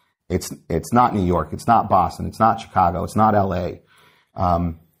because it's not New York, it's not Boston, it's not Chicago, it's not LA.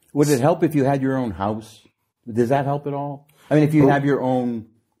 Would it help if you had your own house? Does that help at all? I mean, if you have your own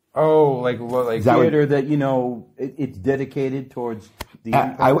like theater that it's dedicated towards the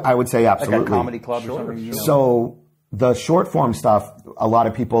I would say absolutely. Like a comedy club or something. So the short form stuff, a lot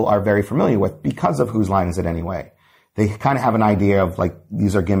of people are very familiar with because of Whose Line Is It Anyway? They kind of have an idea of like,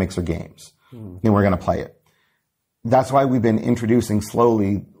 these are gimmicks or games, and we're going to play it. That's why we've been introducing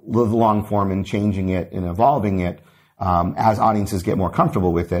slowly the long form and changing it and evolving it as audiences get more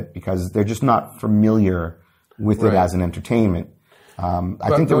comfortable with it because they're just not familiar with it as an entertainment.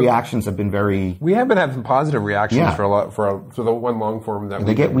 I think the reactions have been very... We have been having positive reactions for the one long form that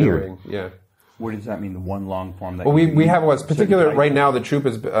they get weird. Doing. Yeah. What does that mean, the one long form? Well, we have what's particular right now. The troupe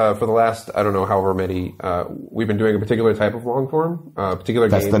is for the last, I don't know, however many, we've been doing a particular type of long form, particular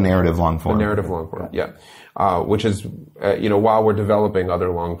That's game. the narrative long form. The narrative long form, yeah. Which is, while we're developing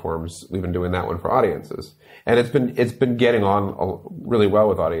other long forms, we've been doing that one for audiences. And it's been getting on really well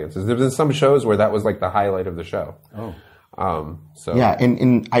with audiences. There's been some shows where that was like the highlight of the show. Oh. Yeah,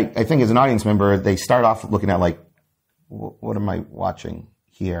 and I think as an audience member, they start off looking at like, what am I watching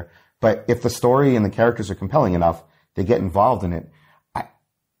here? But if the story and the characters are compelling enough, they get involved in it.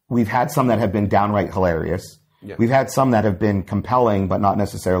 We've had some that have been downright hilarious. Yeah. We've had some that have been compelling, but not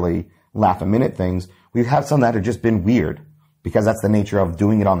necessarily laugh-a-minute things. We've had some that have just been weird because that's the nature of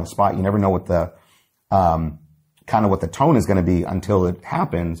doing it on the spot. You never know what the kind of what the tone is going to be until it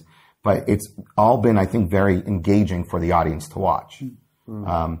happens. But it's all been, I think, very engaging for the audience to watch.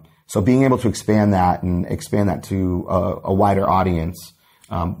 Mm-hmm. So being able to expand that to a wider audience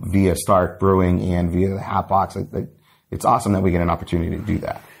via Stark Brewing and via the Hatbox, it's awesome that we get an opportunity to do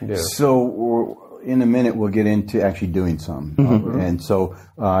that. Yeah. So in a minute, we'll get into actually doing some. Mm-hmm. And so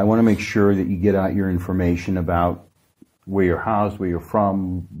I want to make sure that you get out your information about where you're housed, where you're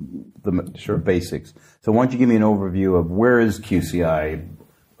from, the basics. So why don't you give me an overview of where is QCI?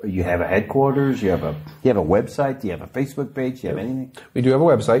 You have a headquarters? You have a website? Do you have a Facebook page? Do you have anything? We do have a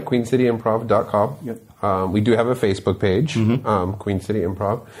website, queencityimprov.com. Yep. We do have a Facebook page, Queen City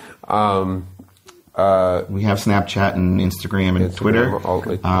Improv. We have Snapchat and Instagram and Twitter.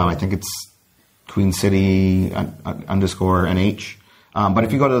 I think it's Queen City _NH. But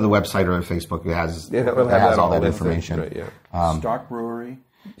if you go to the website or Facebook, it has all that information. Right, yeah. Stark Brewery.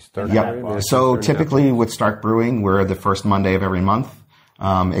 So typically with Stark Brewing, we're the first Monday of every month.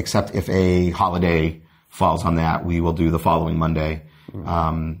 Except if a holiday falls on that, we will do the following Monday.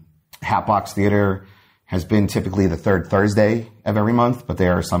 Hatbox Theater has been typically the third Thursday of every month, but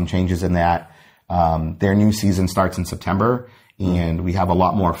there are some changes in that. Their new season starts in September, and we have a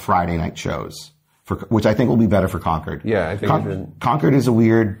lot more Friday night shows, which I think will be better for Concord. Yeah, I think Concord is a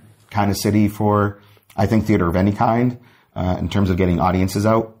weird kind of city for, I think, theater of any kind in terms of getting audiences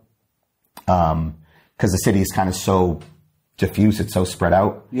out, because the city is kind of so diffuse, it's so spread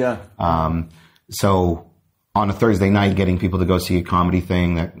out. Yeah. So on a Thursday night, getting people to go see a comedy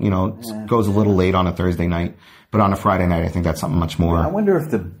thing that, goes a little late on a Thursday night, but on a Friday night, I think that's something much more. I wonder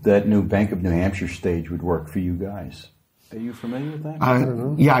if that new Bank of New Hampshire stage would work for you guys. Are you familiar with that? I don't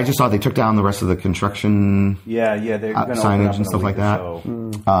know. Yeah, I just saw they took down the rest of the construction. Yeah, they're going to signage and stuff like that.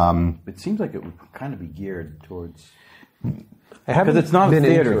 So. It seems like it would kind of be geared towards, because it's not a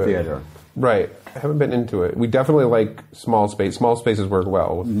theater. Right. I haven't been into it. We definitely like small space. Small spaces work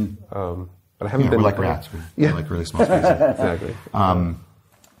well. But I haven't been. We're like rats. We like really small spaces. Exactly.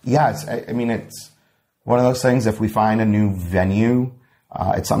 It's one of those things. If we find a new venue,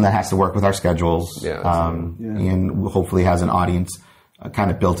 it's something that has to work with our schedules, and hopefully has an audience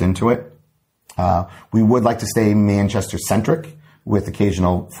kind of built into it. We would like to stay Manchester centric with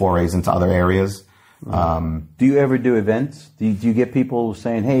occasional forays into other areas. Do you ever do events? Do you get people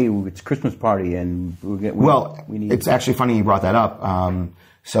saying, "Hey, it's Christmas party," and we need? It's actually funny you brought that up.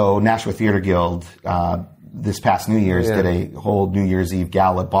 So Nashua Theater Guild this past New Year's did a whole New Year's Eve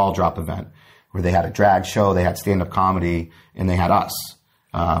gala ball drop event where they had a drag show, they had stand-up comedy, and they had us.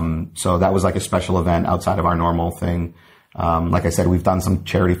 So that was like a special event outside of our normal thing. Like I said, we've done some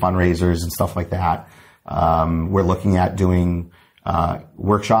charity fundraisers and stuff like that. We're looking at doing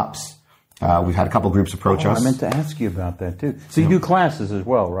workshops. We've had a couple groups approach us. I meant to ask you about that too. So you do classes as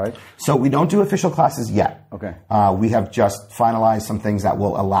well, right? So we don't do official classes yet. Okay. We have just finalized some things that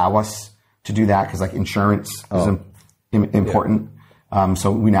will allow us to do that because like insurance is important.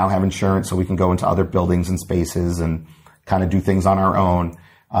 So we now have insurance so we can go into other buildings and spaces and kind of do things on our own.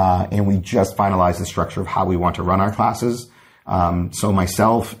 And we just finalized the structure of how we want to run our classes. So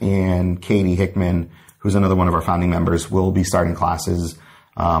myself and Katie Hickman, who's another one of our founding members, will be starting classes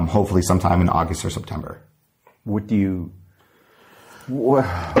hopefully sometime in August or September. What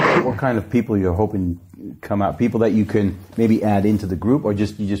kind of people you're hoping come out? People that you can maybe add into the group, or you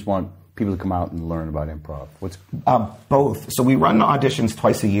just want people to come out and learn about improv? Both. So we run auditions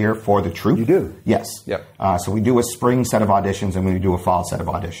twice a year for the troupe. You do? Yes. Yep. So we do a spring set of auditions and we do a fall set of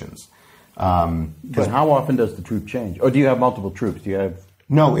auditions. But how often does the troupe change? Or do you have multiple troupes? Do you have?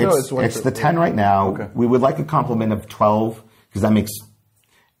 No, it's the 10 right now. Okay. We would like a complement of 12 because that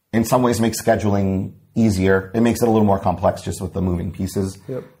in some ways makes scheduling easier. It makes it a little more complex just with the moving pieces,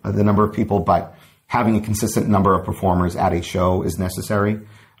 the number of people, but having a consistent number of performers at a show is necessary.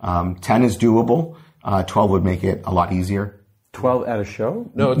 10 is doable. 12 would make it a lot easier. 12 at a show?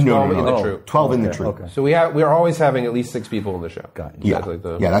 No, 12 in the troupe. 12 in the troupe. Okay. So we're always having at least 6 people in the show. Got it.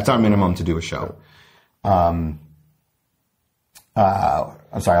 Yeah, that's our minimum to do a show. I'm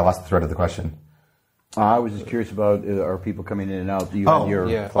sorry, I lost the thread of the question. I was just curious about are people coming in and out? Do you have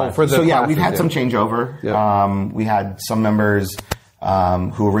your classes? We've had some changeover. Yep. We had some members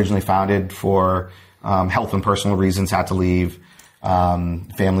who originally founded for health and personal reasons had to leave.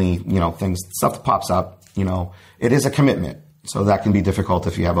 Family, things, stuff that pops up. It is a commitment, so that can be difficult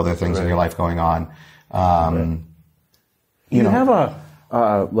if you have other things in your life going on. You have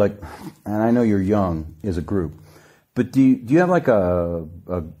and I know you're young as a group, but do you have like a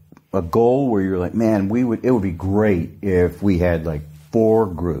goal where you're like, man, it would be great if we had like 4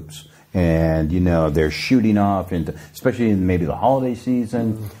 groups and, they're shooting off into, especially in maybe the holiday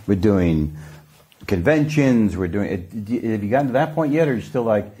season, we're doing conventions, have you gotten to that point yet, or are you still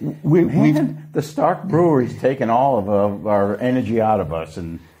like, the Stark Brewery's taken all of our energy out of us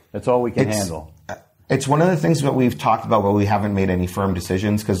and that's all we can handle? It's one of the things that we've talked about where we haven't made any firm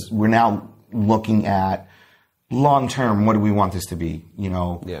decisions because we're now looking at long term, what do we want this to be? Do we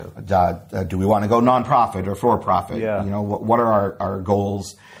want to go nonprofit or for profit? Yeah. What are our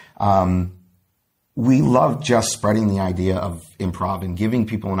goals? We love just spreading the idea of improv and giving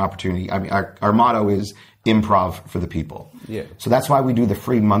people an opportunity. I mean, our motto is improv for the people. Yeah. So that's why we do the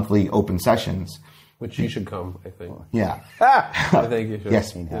free monthly open sessions. Which you should come, I think. Yeah. I think you should.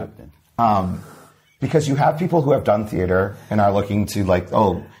 Yes. Because you have people who have done theater and are looking to like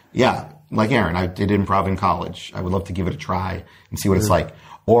Aaron, I did improv in college. I would love to give it a try and see what it's like.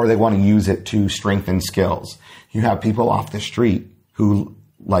 Or they want to use it to strengthen skills. You have people off the street who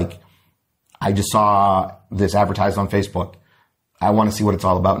I just saw this advertised on Facebook. I want to see what it's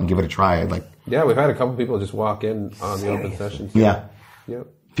all about and give it a try. We've had a couple people just walk in on the open sessions. Yeah. Yep.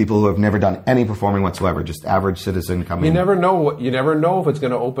 People who have never done any performing whatsoever, just average citizen coming in. You never know if it's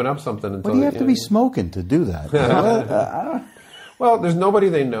going to open up something until. Well, you have to be smoking to do that. Well, there's nobody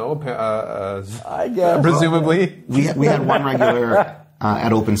they know, I guess. Presumably. We had one regular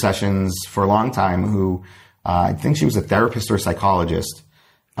at open sessions for a long time who I think she was a therapist or a psychologist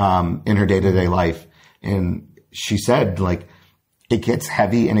in her day-to-day life. And she said, it gets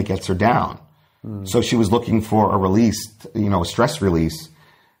heavy and it gets her down. So she was looking for a release, a stress release.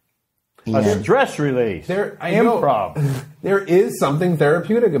 A stress release. Improv. There is something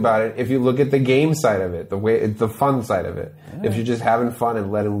therapeutic about it if you look at the game side of it, the fun side of it. Yeah. If you're just having fun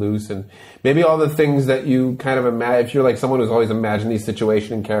and letting loose, and maybe all the things that you kind of imagine. If you're like someone who's always imagined these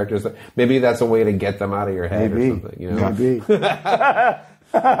situation and characters, maybe that's a way to get them out of your head or something. Maybe.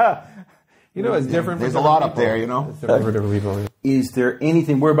 You know, it's different. There's for a lot different up there, people. you know? It's different for different people. Is there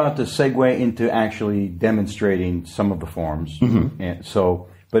anything, we're about to segue into actually demonstrating some of the forms. And so,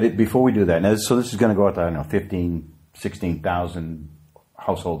 but before we do that, now, so this is going to go out to, I don't know, 15, 16,000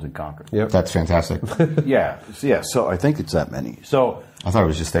 households in Concord. Yep. That's fantastic. Yeah, so I think it's that many. So, I thought it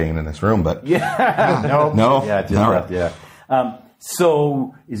was just staying in this room, but yeah, No? yeah, just No. that, yeah.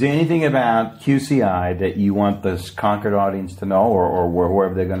 So, is there anything about QCI that you want this Concord audience to know, or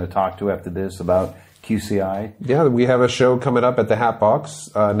whoever they're going to talk to after this about QCI? Yeah, we have a show coming up at the Hat Box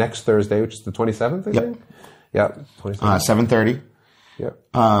next Thursday, which is the 27th, I think? Yeah, 27th. 7:30. Yep.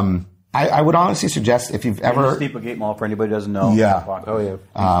 I would honestly suggest if you've In the ever... Steeplegate Mall, for anybody who doesn't know. Yeah. Oh, yeah.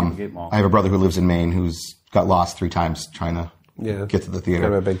 Steeplegate Mall. I have a brother who lives in Maine who's got lost 3 times trying to Yeah. get to the theater.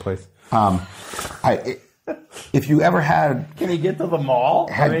 Kind of a big place. If you ever had... Can he get to the mall?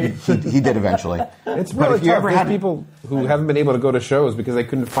 he did eventually. It's But really if you tough. ever There's had- people who haven't been able to go to shows because they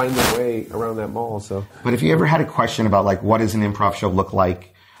couldn't find their way around that mall. So But if you ever had a question about like what does an improv show look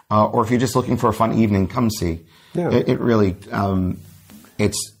like, or if you're just looking for a fun evening, come see. Yeah. It really,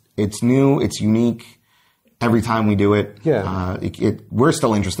 it's new, it's unique. Every time we do it, Yeah. we're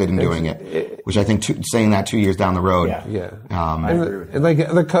still interested in doing it, which I think saying that 2 years down the road, Yeah. and like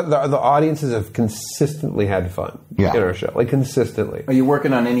the audiences have consistently had fun Yeah. in our show, like consistently. Are you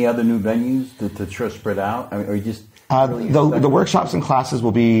working on any other new venues to try to spread out? I mean, or you just really the workshops and classes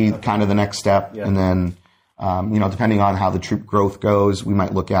will be kind of the next step, Yeah. and then depending on how the troop growth goes, we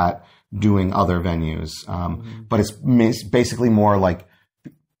might look at doing other venues. But it's basically more like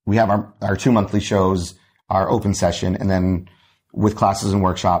we have our 2 monthly shows, our open session, and then with classes and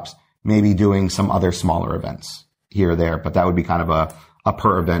workshops, maybe doing some other smaller events here or there. But that would be kind of a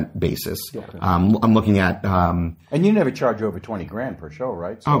per event basis. I'm looking at. and you never charge over $20,000 per show,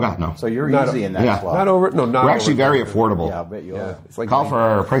 right? So, Oh, God, no. So you're Not easy a- in that yeah. slot. Not over. No, not We're actually over- very affordable. Yeah, I bet you Yeah, are. it's like Call for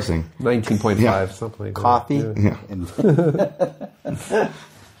our pricing. 19.5, Yeah. something like that. Coffee. Yeah. And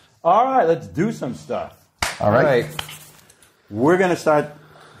all right, let's do some stuff. All right. We're going to start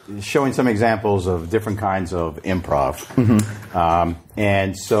showing some examples of different kinds of improv.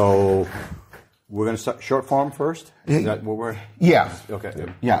 And so we're going to start short form first? Is that what we're... Yeah. Okay.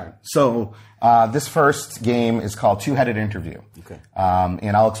 Yeah. So this first game is called Two-Headed Interview. Okay.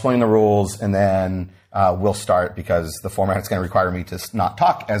 And I'll explain the rules, and then we'll start because the format is going to require me to not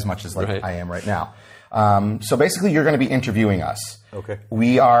talk as much as Right. I am right now. So basically, you're going to be interviewing us. Okay.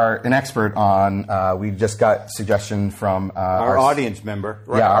 We are an expert on. We just got suggestion from Our audience member.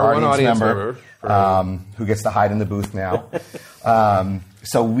 Yeah, our one audience audience member, who gets to hide in the booth now.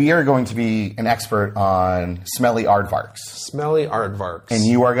 So we are going to be an expert on smelly aardvarks. Smelly aardvarks. And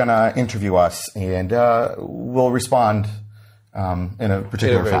you are going to interview us, and we'll respond in a in a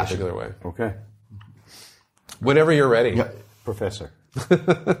particular very fashion. particular way. Okay. Whenever you're ready. Yep. Professor.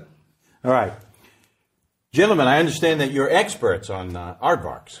 All right. Gentlemen, I understand that you're experts on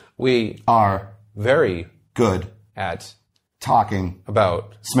aardvarks. We Are very good at talking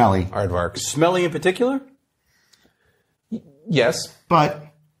about smelly, aardvarks. Smelly in particular? Yes. but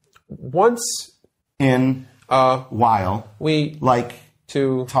Once in a while, we like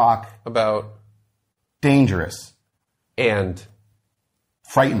to talk about dangerous, and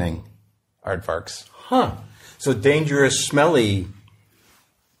frightening. aardvarks. Huh. So dangerous, smelly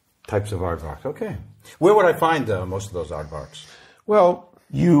types of aardvarks. Okay. Where would I find most of those aardvarks? Well,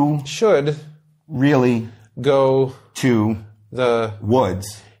 You should really go to the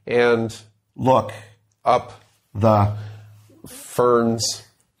woods, and look up the ferns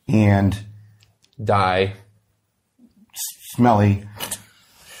and die. smelly.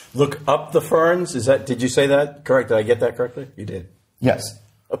 Look up the ferns. Is that? Did you say that correct? Did I get that correctly? You did. Yes.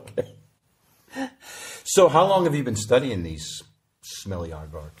 Okay. So how long have you been studying these smelly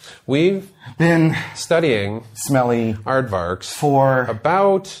aardvarks? We've Been studying smelly aardvarks for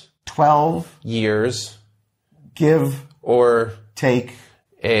about 12, years give, or take,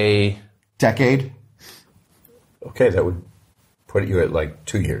 a decade. Okay, that would put you at like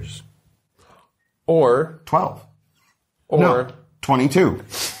 2 years. or 12. or No, 22.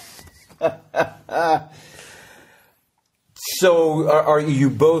 So are you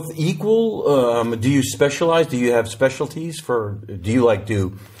both equal? Do you specialize? Do you have specialties for? Do you like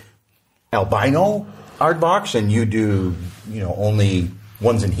do albino aardvarks and you do only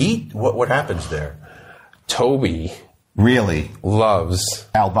ones in heat? What happens there? Toby Really loves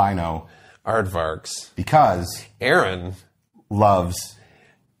albino aardvarks. because Aaron loves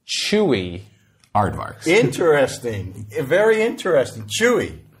Chewy aardvarks. Interesting. Very interesting.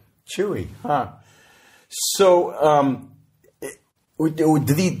 Chewy. Huh. So, do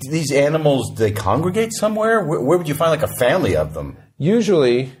these animals, do they congregate somewhere? Where would you find like a family of them?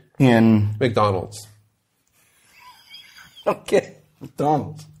 usually in McDonald's. Okay.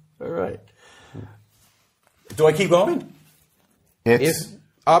 McDonald's. All right. Do I keep going? it's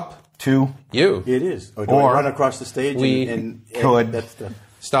Up to you. It is. Or do Or I run across the stage we and could. that's the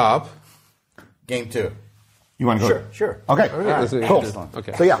Stop. game 2. you want to go? Sure. Okay. That's what Cool. he said.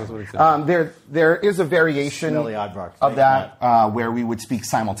 Okay. So That's what he said. there is a variation Smelly odd rock. of that where we would speak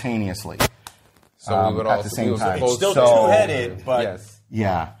simultaneously. So we would at also the same we time. supposed Still to- two-headed, but yes.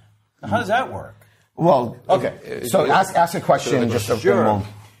 Yeah. how does that work? Well, Okay. So ask a question. Just so Sure. we'll-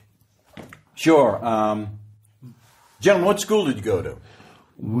 Sure. Gentlemen, what school did you go to?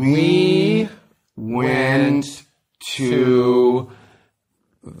 We went to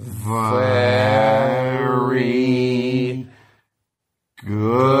very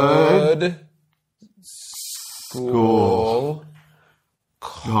good school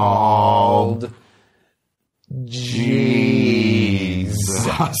called Jesus.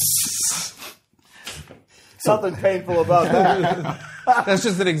 Something painful about that. That's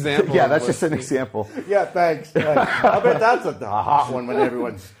just an example. Yeah, of that's what- just an example. Yeah, thanks. I bet that's a hot one when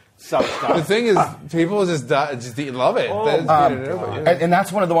everyone's sucked The up. thing is, people just love it. And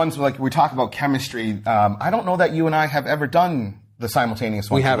that's one of the ones like we talk about chemistry. I don't know that you and I have ever done the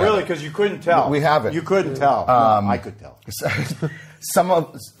simultaneous one. We haven't. Really, because you couldn't tell. We haven't. You couldn't tell. I could tell. Some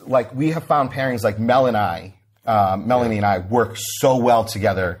of like we have found pairings like Melanie and I work so well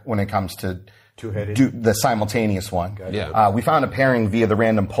together when it comes to Two-headed. do the simultaneous one. Yeah. We found a pairing via the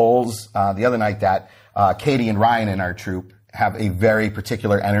random polls the other night that Katie and Ryan in our troupe have a very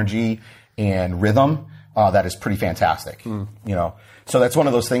particular energy and rhythm that is pretty fantastic. You know, so that's one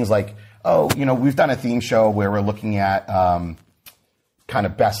of those things like, oh, you know, we've done a theme show where we're looking at kind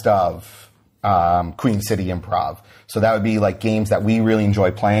of best of Queen City Improv. So that would be like games that we really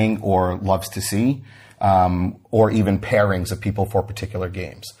enjoy playing or loves to see. Or even pairings of people for particular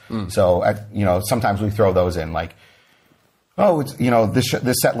games. So, you know, sometimes we throw those in, like, oh, it's, you know, this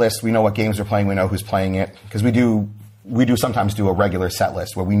set list, we know what games we're playing, we know who's playing it, because we do sometimes do a regular set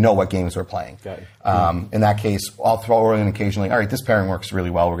list where we know what games we're playing. Okay. In that case, I'll throw in occasionally, all right, this pairing works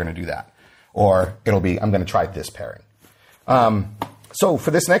really well, we're going to do that. Or it'll be, I'm going to try this pairing. So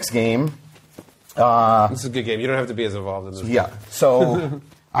for this next game, This is a good game. You don't have to be as involved in this. yeah, so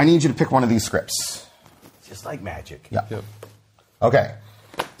I need you to pick one of these scripts. Just like magic. Yeah. Yep. Okay.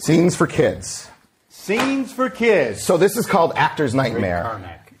 Scenes for kids. Scenes for kids. So this is called Actor's Nightmare.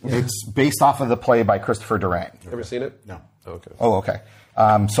 Karnak. It's based off of the play by Christopher Durant. Ever seen it? No. Okay. Oh, okay.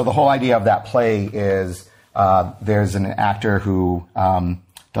 So the whole idea of that play is there's an actor who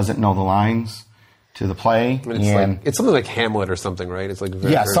doesn't know the lines to the play, It's something like Hamlet or something, right? It's like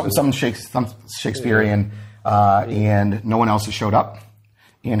very, yeah, very- some Shakespearean, and no one else has showed up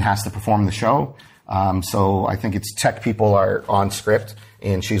and has to perform the show. So I think it's tech people are on script,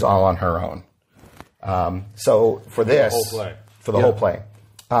 and she's all on her own. So for this, whole play. for the whole play,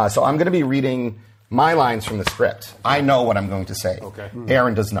 so I'm going to be reading my lines from the script. I know what I'm going to say. Okay.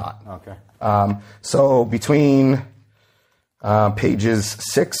 Aaron does not. Okay. So between pages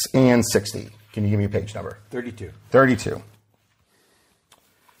 6 and 60, can you give me a page number? 32. 32.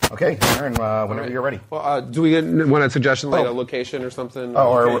 Okay, Aaron, whenever you're ready. Well, do we want a suggestion, like a location or something?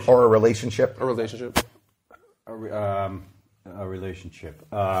 Or a relationship. A relationship? A relationship.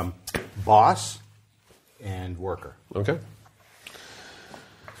 Boss and worker. Okay.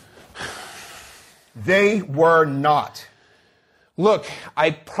 They were not. Look,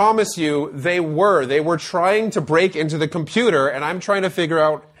 I promise you, they were. They were trying to break into the computer, and I'm trying to figure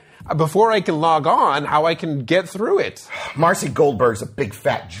out, before I can log on, how I can get through it. Marcy Goldberg's a big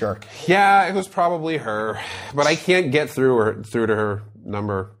fat jerk. Yeah, it was probably her, but I can't get through to her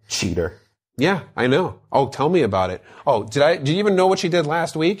number. Cheater. Yeah, I know. Oh, tell me about it. Oh, did you even know what she did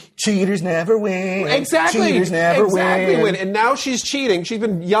last week? Cheaters never win. Exactly. Cheaters never win. And now she's cheating. She's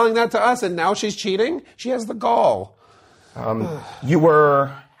been yelling that to us, and now she's cheating? She has the gall. You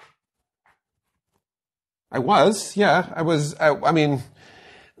were. I was, yeah. I was. I mean,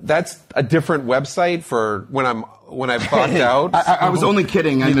 that's a different website for when I bugged out. I was only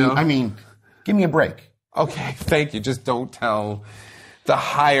kidding. I mean, give me a break. Okay, thank you. Just don't tell the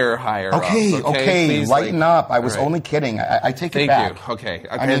higher Okay, ups, okay. Please, Lighten up. I was all right. only kidding. I take it Thank back. you. Okay.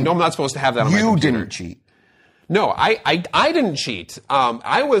 I mean, no, I'm not supposed to have that on my You computer. didn't cheat. No, I didn't cheat.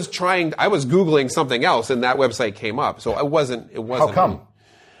 I was Googling something else and that website came up. So it wasn't. How come?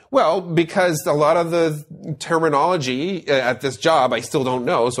 Well, because a lot of the terminology at this job I still don't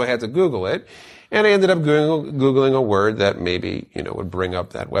know, so I had to Google it. And I ended up Googling a word that maybe, would bring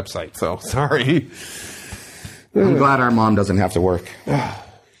up that website. So sorry. I'm glad our mom doesn't have to work.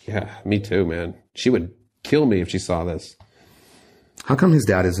 Yeah, me too, man. She would kill me if she saw this. How come his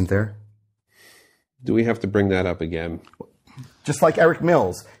dad isn't there? Do we have to bring that up again? Just like Eric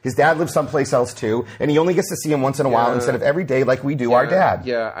Mills. His dad lives someplace else too, and he only gets to see him once in a while instead of every day like we do our dad.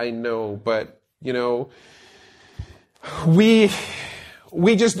 Yeah, I know, but, we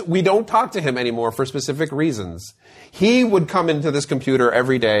don't talk to him anymore for specific reasons. He would come into this computer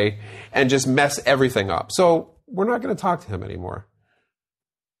every day and just mess everything up. So we're not going to talk to him anymore.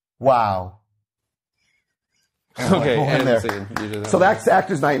 Wow. Okay, and and scene. So that's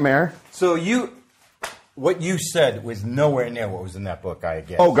Actor's Nightmare. So what you said was nowhere near what was in that book, I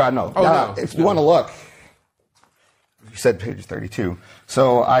guess. Oh, God, no. No. If you want to look, you said page 32.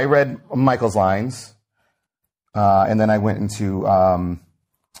 So I read Michael's lines, and then I went into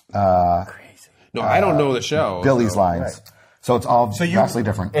Crazy. No, I don't know the show. Billy's lines. Right. So it's all vastly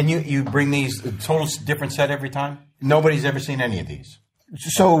different. And you bring these a total different set every time? Nobody's ever seen any of these.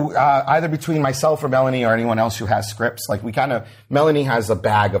 So either between myself or Melanie or anyone else who has scripts, like Melanie has a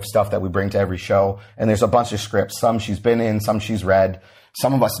bag of stuff that we bring to every show, and there's a bunch of scripts. Some she's been in, some she's read.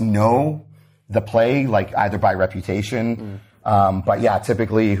 Some of us know the play, like either by reputation. But yeah,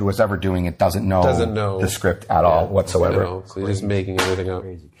 typically who was ever doing it doesn't know the script at all whatsoever. So you're just making everything up.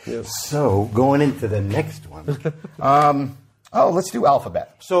 Yeah. So going into the next one. Let's do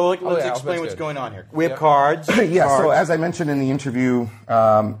alphabet. So let's explain what's going on here. We have cards. Yeah, cards. so as I mentioned in the interview,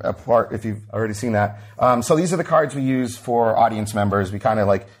 if you've already seen that, so these are the cards we use for audience members. We kind of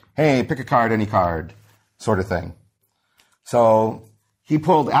like, hey, pick a card, any card, sort of thing. So he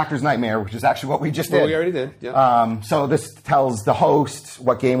pulled Actor's Nightmare, which is actually what we just did. Well, we already did, yeah. So this tells the host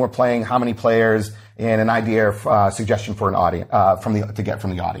what game we're playing, how many players, and an idea of suggestion for an audience to get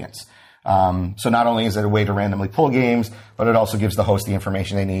from the audience. So not only is it a way to randomly pull games, but it also gives the host the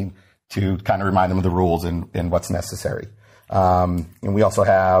information they need to kind of remind them of the rules and what's necessary. And we also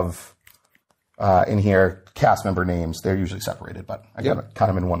have in here cast member names. They're usually separated, but I got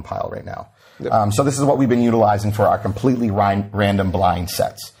them in one pile right now. Yep. So this is what we've been utilizing for our completely random blind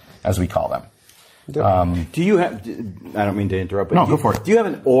sets, as we call them. Do you have? I don't mean to interrupt, but go for it. Do you have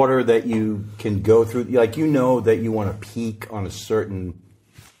an order that you can go through? Like that you want to peak on a certain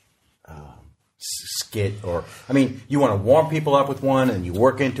skit, or you want to warm people up with one, and you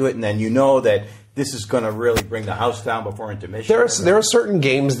work into it, and then that this is going to really bring the house down before intermission. There are certain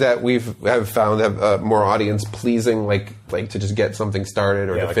games that have found have more audience pleasing, like to just get something started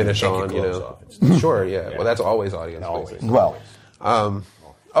or to like finish on. Sure, yeah. Well, that's always audience pleasing. Well, I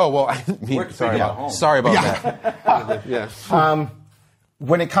didn't mean. Sorry about that. Yeah.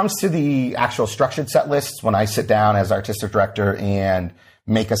 When it comes to the actual structured set lists, when I sit down as artistic director and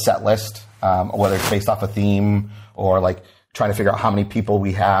make a set list, whether it's based off a theme or like trying to figure out how many people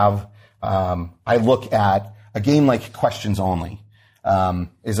we have, I look at a game like Questions Only.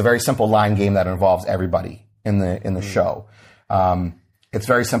 Is a very simple line game that involves everybody in the show. It's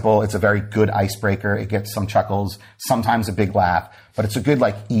very simple. It's a very good icebreaker. It gets some chuckles, sometimes a big laugh, but it's a good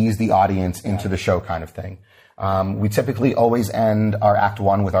ease the audience into the show kind of thing. We typically always end our act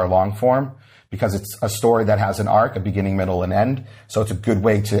one with our long form, because it's a story that has an arc, a beginning, middle, and end. So it's a good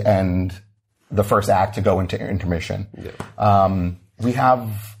way to end the first act to go into intermission. Yeah. We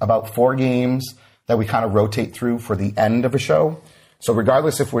have about 4 games that we kind of rotate through for the end of a show. So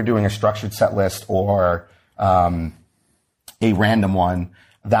regardless if we're doing a structured set list or a random one,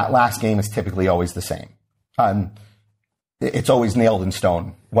 that last game is typically always the same. It's always nailed in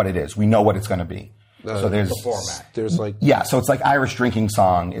stone what it is. We know what it's going to be. So there's the format. So it's like Irish Drinking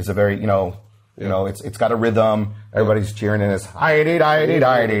Song is a very it's got a rhythm. Everybody's cheering in. It's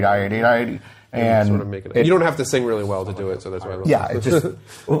I-8-8. And sort of make it, you don't have to sing really well to do it, so that's why.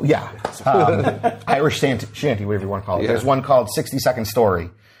 Irish shanty, whatever you want to call it. Yeah. There's one called 60 Second Story,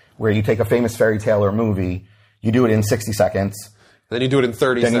 where you take a famous fairy tale or movie, you do it in 60 seconds. Then you do it in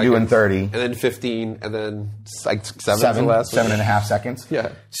 30 seconds. Then you do it in 30. And then 15, and then like 7 and a half seconds.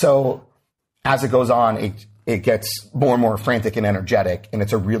 Yeah. So as it goes on, it gets more and more frantic and energetic, and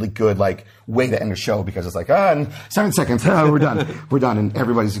it's a really good way to end a show, because it's in 7 seconds, we're done, and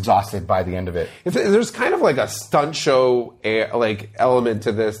everybody's exhausted by the end of it. There's kind of like a stunt show element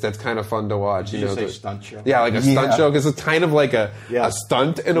to this that's kind of fun to watch. Did you say stunt show? Yeah, like a stunt show, because it's kind of like a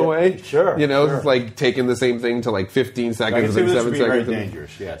stunt in a way. Sure. It's like taking the same thing to 15 seconds and 7 seconds. Very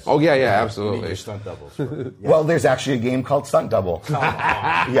dangerous. Yes. Oh yeah, absolutely. You need stunt doubles. Well, there's actually a game called Stunt Double.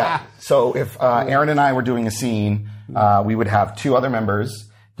 Yeah. So if Aaron and I were doing a scene, we would have 2 other members,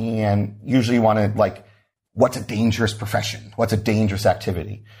 and usually you want to what's a dangerous profession? What's a dangerous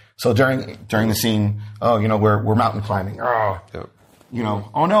activity? So during the scene, we're mountain climbing. Oh, you know,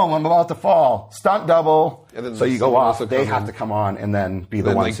 oh no, I'm about to fall. Stunt double. And then so you go someone off. else will They come have in. to come on and then be the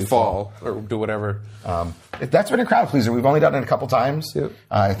Then, ones like, who fall. or do whatever. That's been a crowd pleaser. We've only done it a couple times. Yep.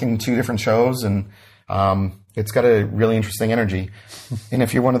 I think in 2 different shows, and it's got a really interesting energy. And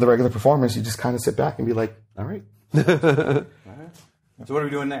if you're one of the regular performers, you just kind of sit back and be like, all right. So what are we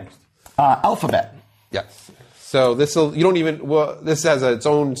doing next? Alphabet. Yes. So this has its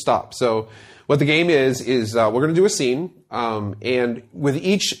own stop. So what the game is we're going to do a scene, and with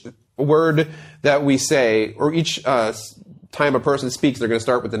each word that we say, or each time a person speaks, they're going to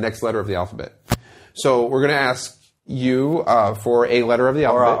start with the next letter of the alphabet. So we're going to ask you for a letter of the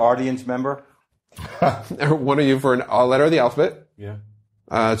Or alphabet. our audience member? Or one of you for a letter of the alphabet. Yeah.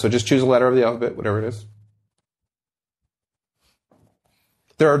 So just choose a letter of the alphabet, whatever it is.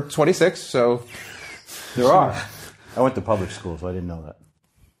 There are 26, so... There are. I went to public school, so I didn't know that.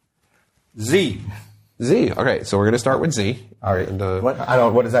 Z. Z. Okay, so we're going to start with Z. All right. And,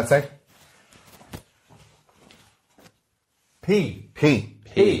 What does that say? P. P.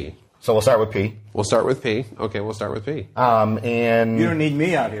 P. So we'll start with P. We'll start with P. Okay, we'll start with P. And You don't need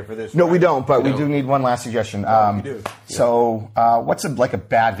me out here for this. no, right? we don't. But we don't. do need one last suggestion. we do. So, what's a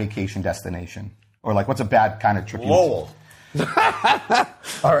bad vacation destination, or like what's a bad kind of trip? Lowell.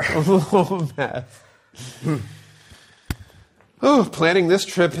 All right. Oh, man. Oh, planning this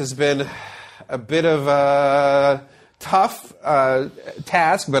trip has been a bit of a tough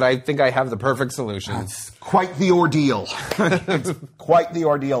task, but I think I have the perfect solution. It's quite the ordeal. It's quite the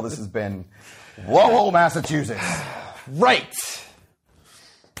ordeal this has been. Lowell, Massachusetts. Right.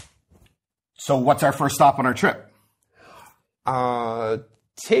 So what's our first stop on our trip?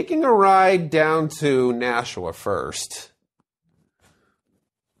 Taking a ride down to Nashua first.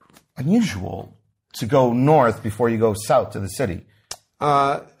 Unusual to go north before you go south to the city.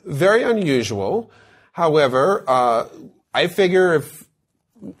 Very unusual. However, I figure if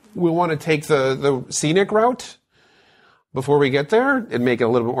we want to take the scenic route before we get there and make it a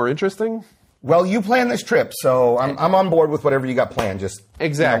little bit more interesting. Well, you plan this trip, so I'm on board with whatever you got planned. Just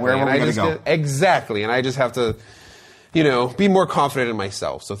Exactly. where and are we going to go? Exactly. And I just have to, be more confident in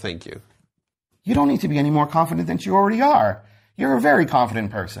myself. So thank you. You don't need to be any more confident than you already are. You're a very confident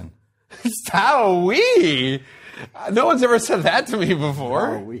person. Towie! No one's ever said that to me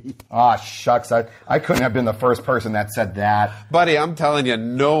before. Ah, shucks. I couldn't have been the first person that said that. Buddy, I'm telling you,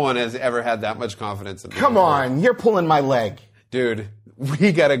 no one has ever had that much confidence in me. Come before. on, you're pulling my leg. Dude,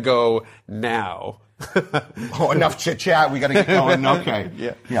 we gotta go now. Oh, enough chit chat. We got to get going.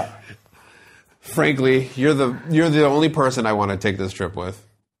 Okay. Yeah. Frankly, you're the only person I want to take this trip with.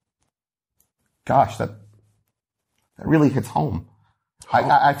 Gosh, that really hits home.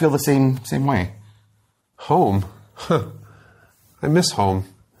 I feel the same way. Home? Huh. I miss home.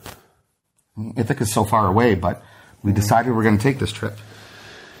 Ithaca's is so far away, but we decided we're going to take this trip.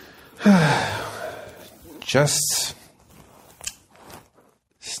 Just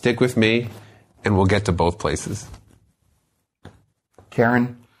stick with me, and we'll get to both places.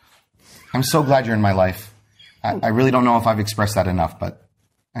 Karen, I'm so glad you're in my life. I really don't know if I've expressed that enough, but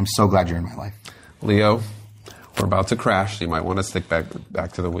I'm so glad you're in my life. Leo, we're about to crash, so you might want to stick back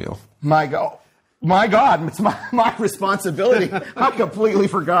to the wheel. My God, it's my responsibility. I completely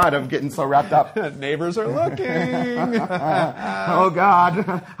forgot. I'm getting so wrapped up. Neighbors are looking. Oh, God.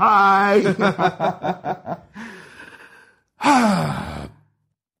 Hi.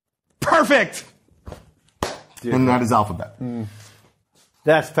 Perfect. And that is alphabet.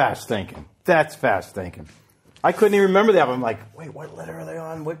 That's fast thinking. I couldn't even remember that. I'm like, wait, what letter are they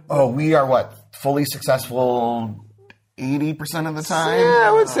on? What? Oh, we are what? Fully successful 80% of the time? Yeah,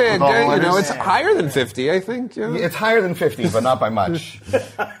 I would say With all the letters? it's higher than 50. I think. Yeah. It's higher than 50, but not by much.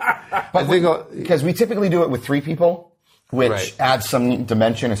 Because we typically do it with 3 people, which Right. adds some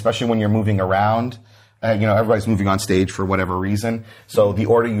dimension, especially when you're moving around. Everybody's moving on stage for whatever reason. So the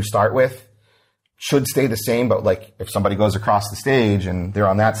order you start with should stay the same, but like if somebody goes across the stage and they're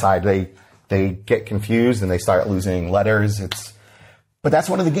on that side, they get confused and they start losing letters. But that's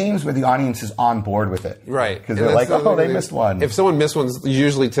one of the games where the audience is on board with it. Right. Because And they're like, that's oh, they missed one. If someone missed one,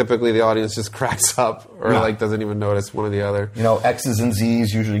 typically the audience just cracks up or doesn't even notice one or the other. X's and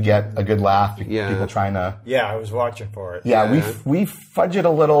Z's usually get a good laugh. Yeah. People trying to... Yeah, I was watching for it. Yeah, we fudge it a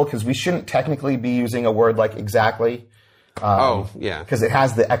little because we shouldn't technically be using a word like exactly. Because it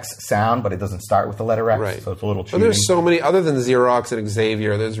has the X sound, but it doesn't start with the letter X, Right. so it's a little But cheating. there's so many, other than Xerox and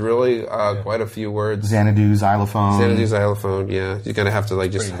Xavier, there's really quite a few words. Xanadu, xylophone. Xanadu, xylophone, yeah. You're going to have to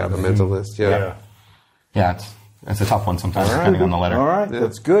just have a mental list. Yeah. Yeah, it's a tough one sometimes, depending on the letter. All right,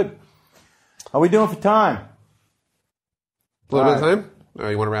 that's good. How we doing for time? A little bit of time?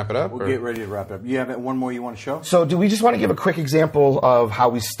 You want to wrap it up? We'll get ready to wrap it up. You have one more you want to show? So do we just want to give a quick example of how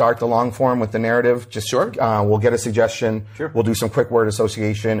we start the long form with the narrative? Just Sure. We'll get a suggestion. Sure. We'll do some quick word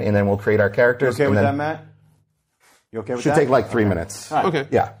association, and then we'll create our characters. You okay and with then that, Matt? You okay with Should that? take like 3 minutes. All right. Okay.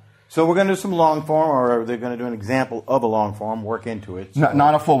 Yeah. So we're going to do some long form, or they're going to do an example of a long form, work into it. So.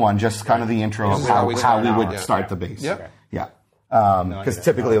 Not a full one, just kind of the intro of Just how how we we start out, would yeah. start the base. Yep. Yeah. Because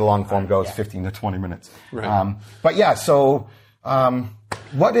typically the long form goes 15 to 20 minutes. Right. But yeah, so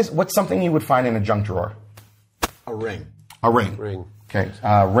what's something you would find in a junk drawer? A ring. A ring. Ring. Okay.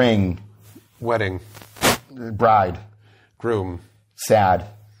 Ring. Wedding. Bride. Groom. Sad.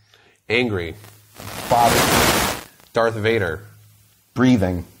 Angry. Father. Darth Vader.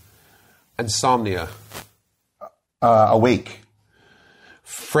 Breathing. Insomnia. Awake.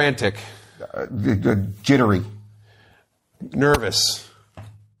 Frantic. Jittery. Nervous.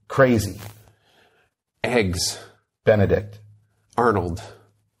 Crazy. Eggs. Benedict. Arnold.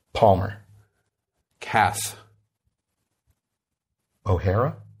 Palmer. Kath.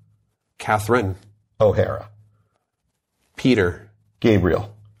 O'Hara. Catherine. O'Hara. Peter.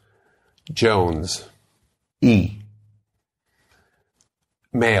 Gabriel. Jones. E.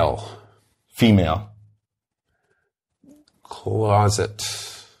 Male. Female. Closet.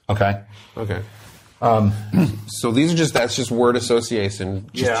 Okay. Okay. So that's just word association.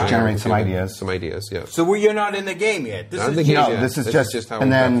 Just Yeah. Generate some ideas. Some ideas, yeah. So you're not in the game yet. This Not in is the game No, yet. this is This just, is just how and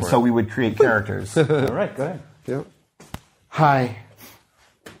we then prep for so it. we would create characters. All right, go ahead. Yeah. Hi,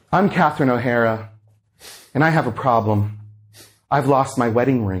 I'm Catherine O'Hara, and I have a problem. I've lost my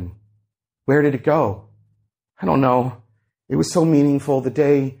wedding ring. Where did it go? I don't know. It was so meaningful the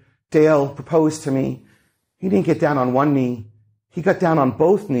day Dale proposed to me. He didn't get down on one knee. He got down on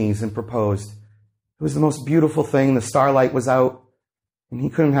both knees and proposed. It was the most beautiful thing. The starlight was out, and he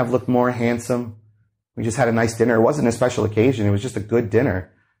couldn't have looked more handsome. We just had a nice dinner. It wasn't a special occasion. It was just a good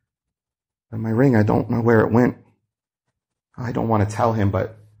dinner. And my ring, I don't know where it went. I don't want to tell him,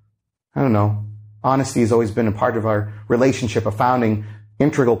 but I don't know. Honesty has always been a part of our relationship, a founding,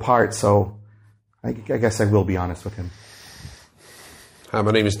 integral part, so I guess I will be honest with him. Hi,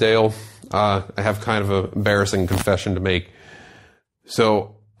 my name is Dale. I have kind of an embarrassing confession to make.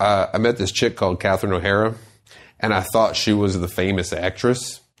 So I met this chick called Catherine O'Hara, and I thought she was the famous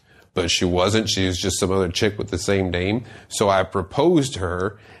actress, but she wasn't. She was just some other chick with the same name. So I proposed to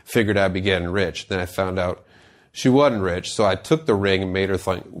her, figured I'd be getting rich. Then I found out she wasn't rich, so I took the ring and made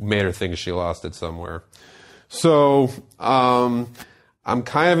her think she lost it somewhere. So I'm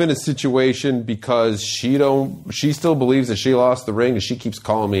kind of in a situation because she still believes that she lost the ring, and she keeps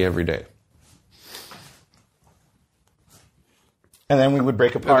calling me every day. And then we would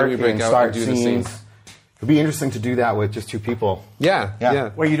break apart we break and out start and do the scenes. scenes. It'd be interesting to do that with just two people.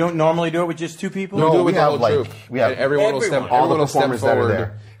 Yeah. Well, you don't normally do it with just two people? We do it with we the have, whole like, troupe. we have everyone will step, all the everyone will step performers that are forward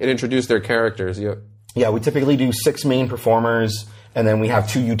there. and introduce their characters. Yep. Yeah, we typically do 6 main performers, and then we have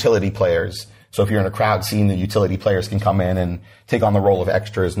 2 utility players. So if you're in a crowd scene, the utility players can come in and take on the role of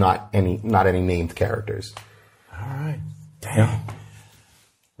extras, not any named characters. All right. Damn.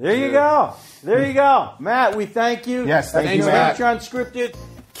 There you go. There you go. Matt, we thank you. Yes, thank you, New Matt. Hampshire Unscripted,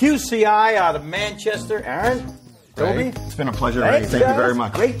 QCI out of Manchester. Aaron, Toby, It's been a pleasure, Ray. thanks, Thank you guys. very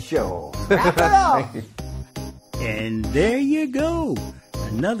much. Great show. Wrap it up. And there you go.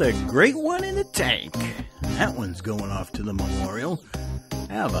 Another great one in the tank. That one's going off to the memorial.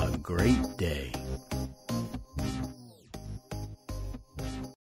 Have a great day.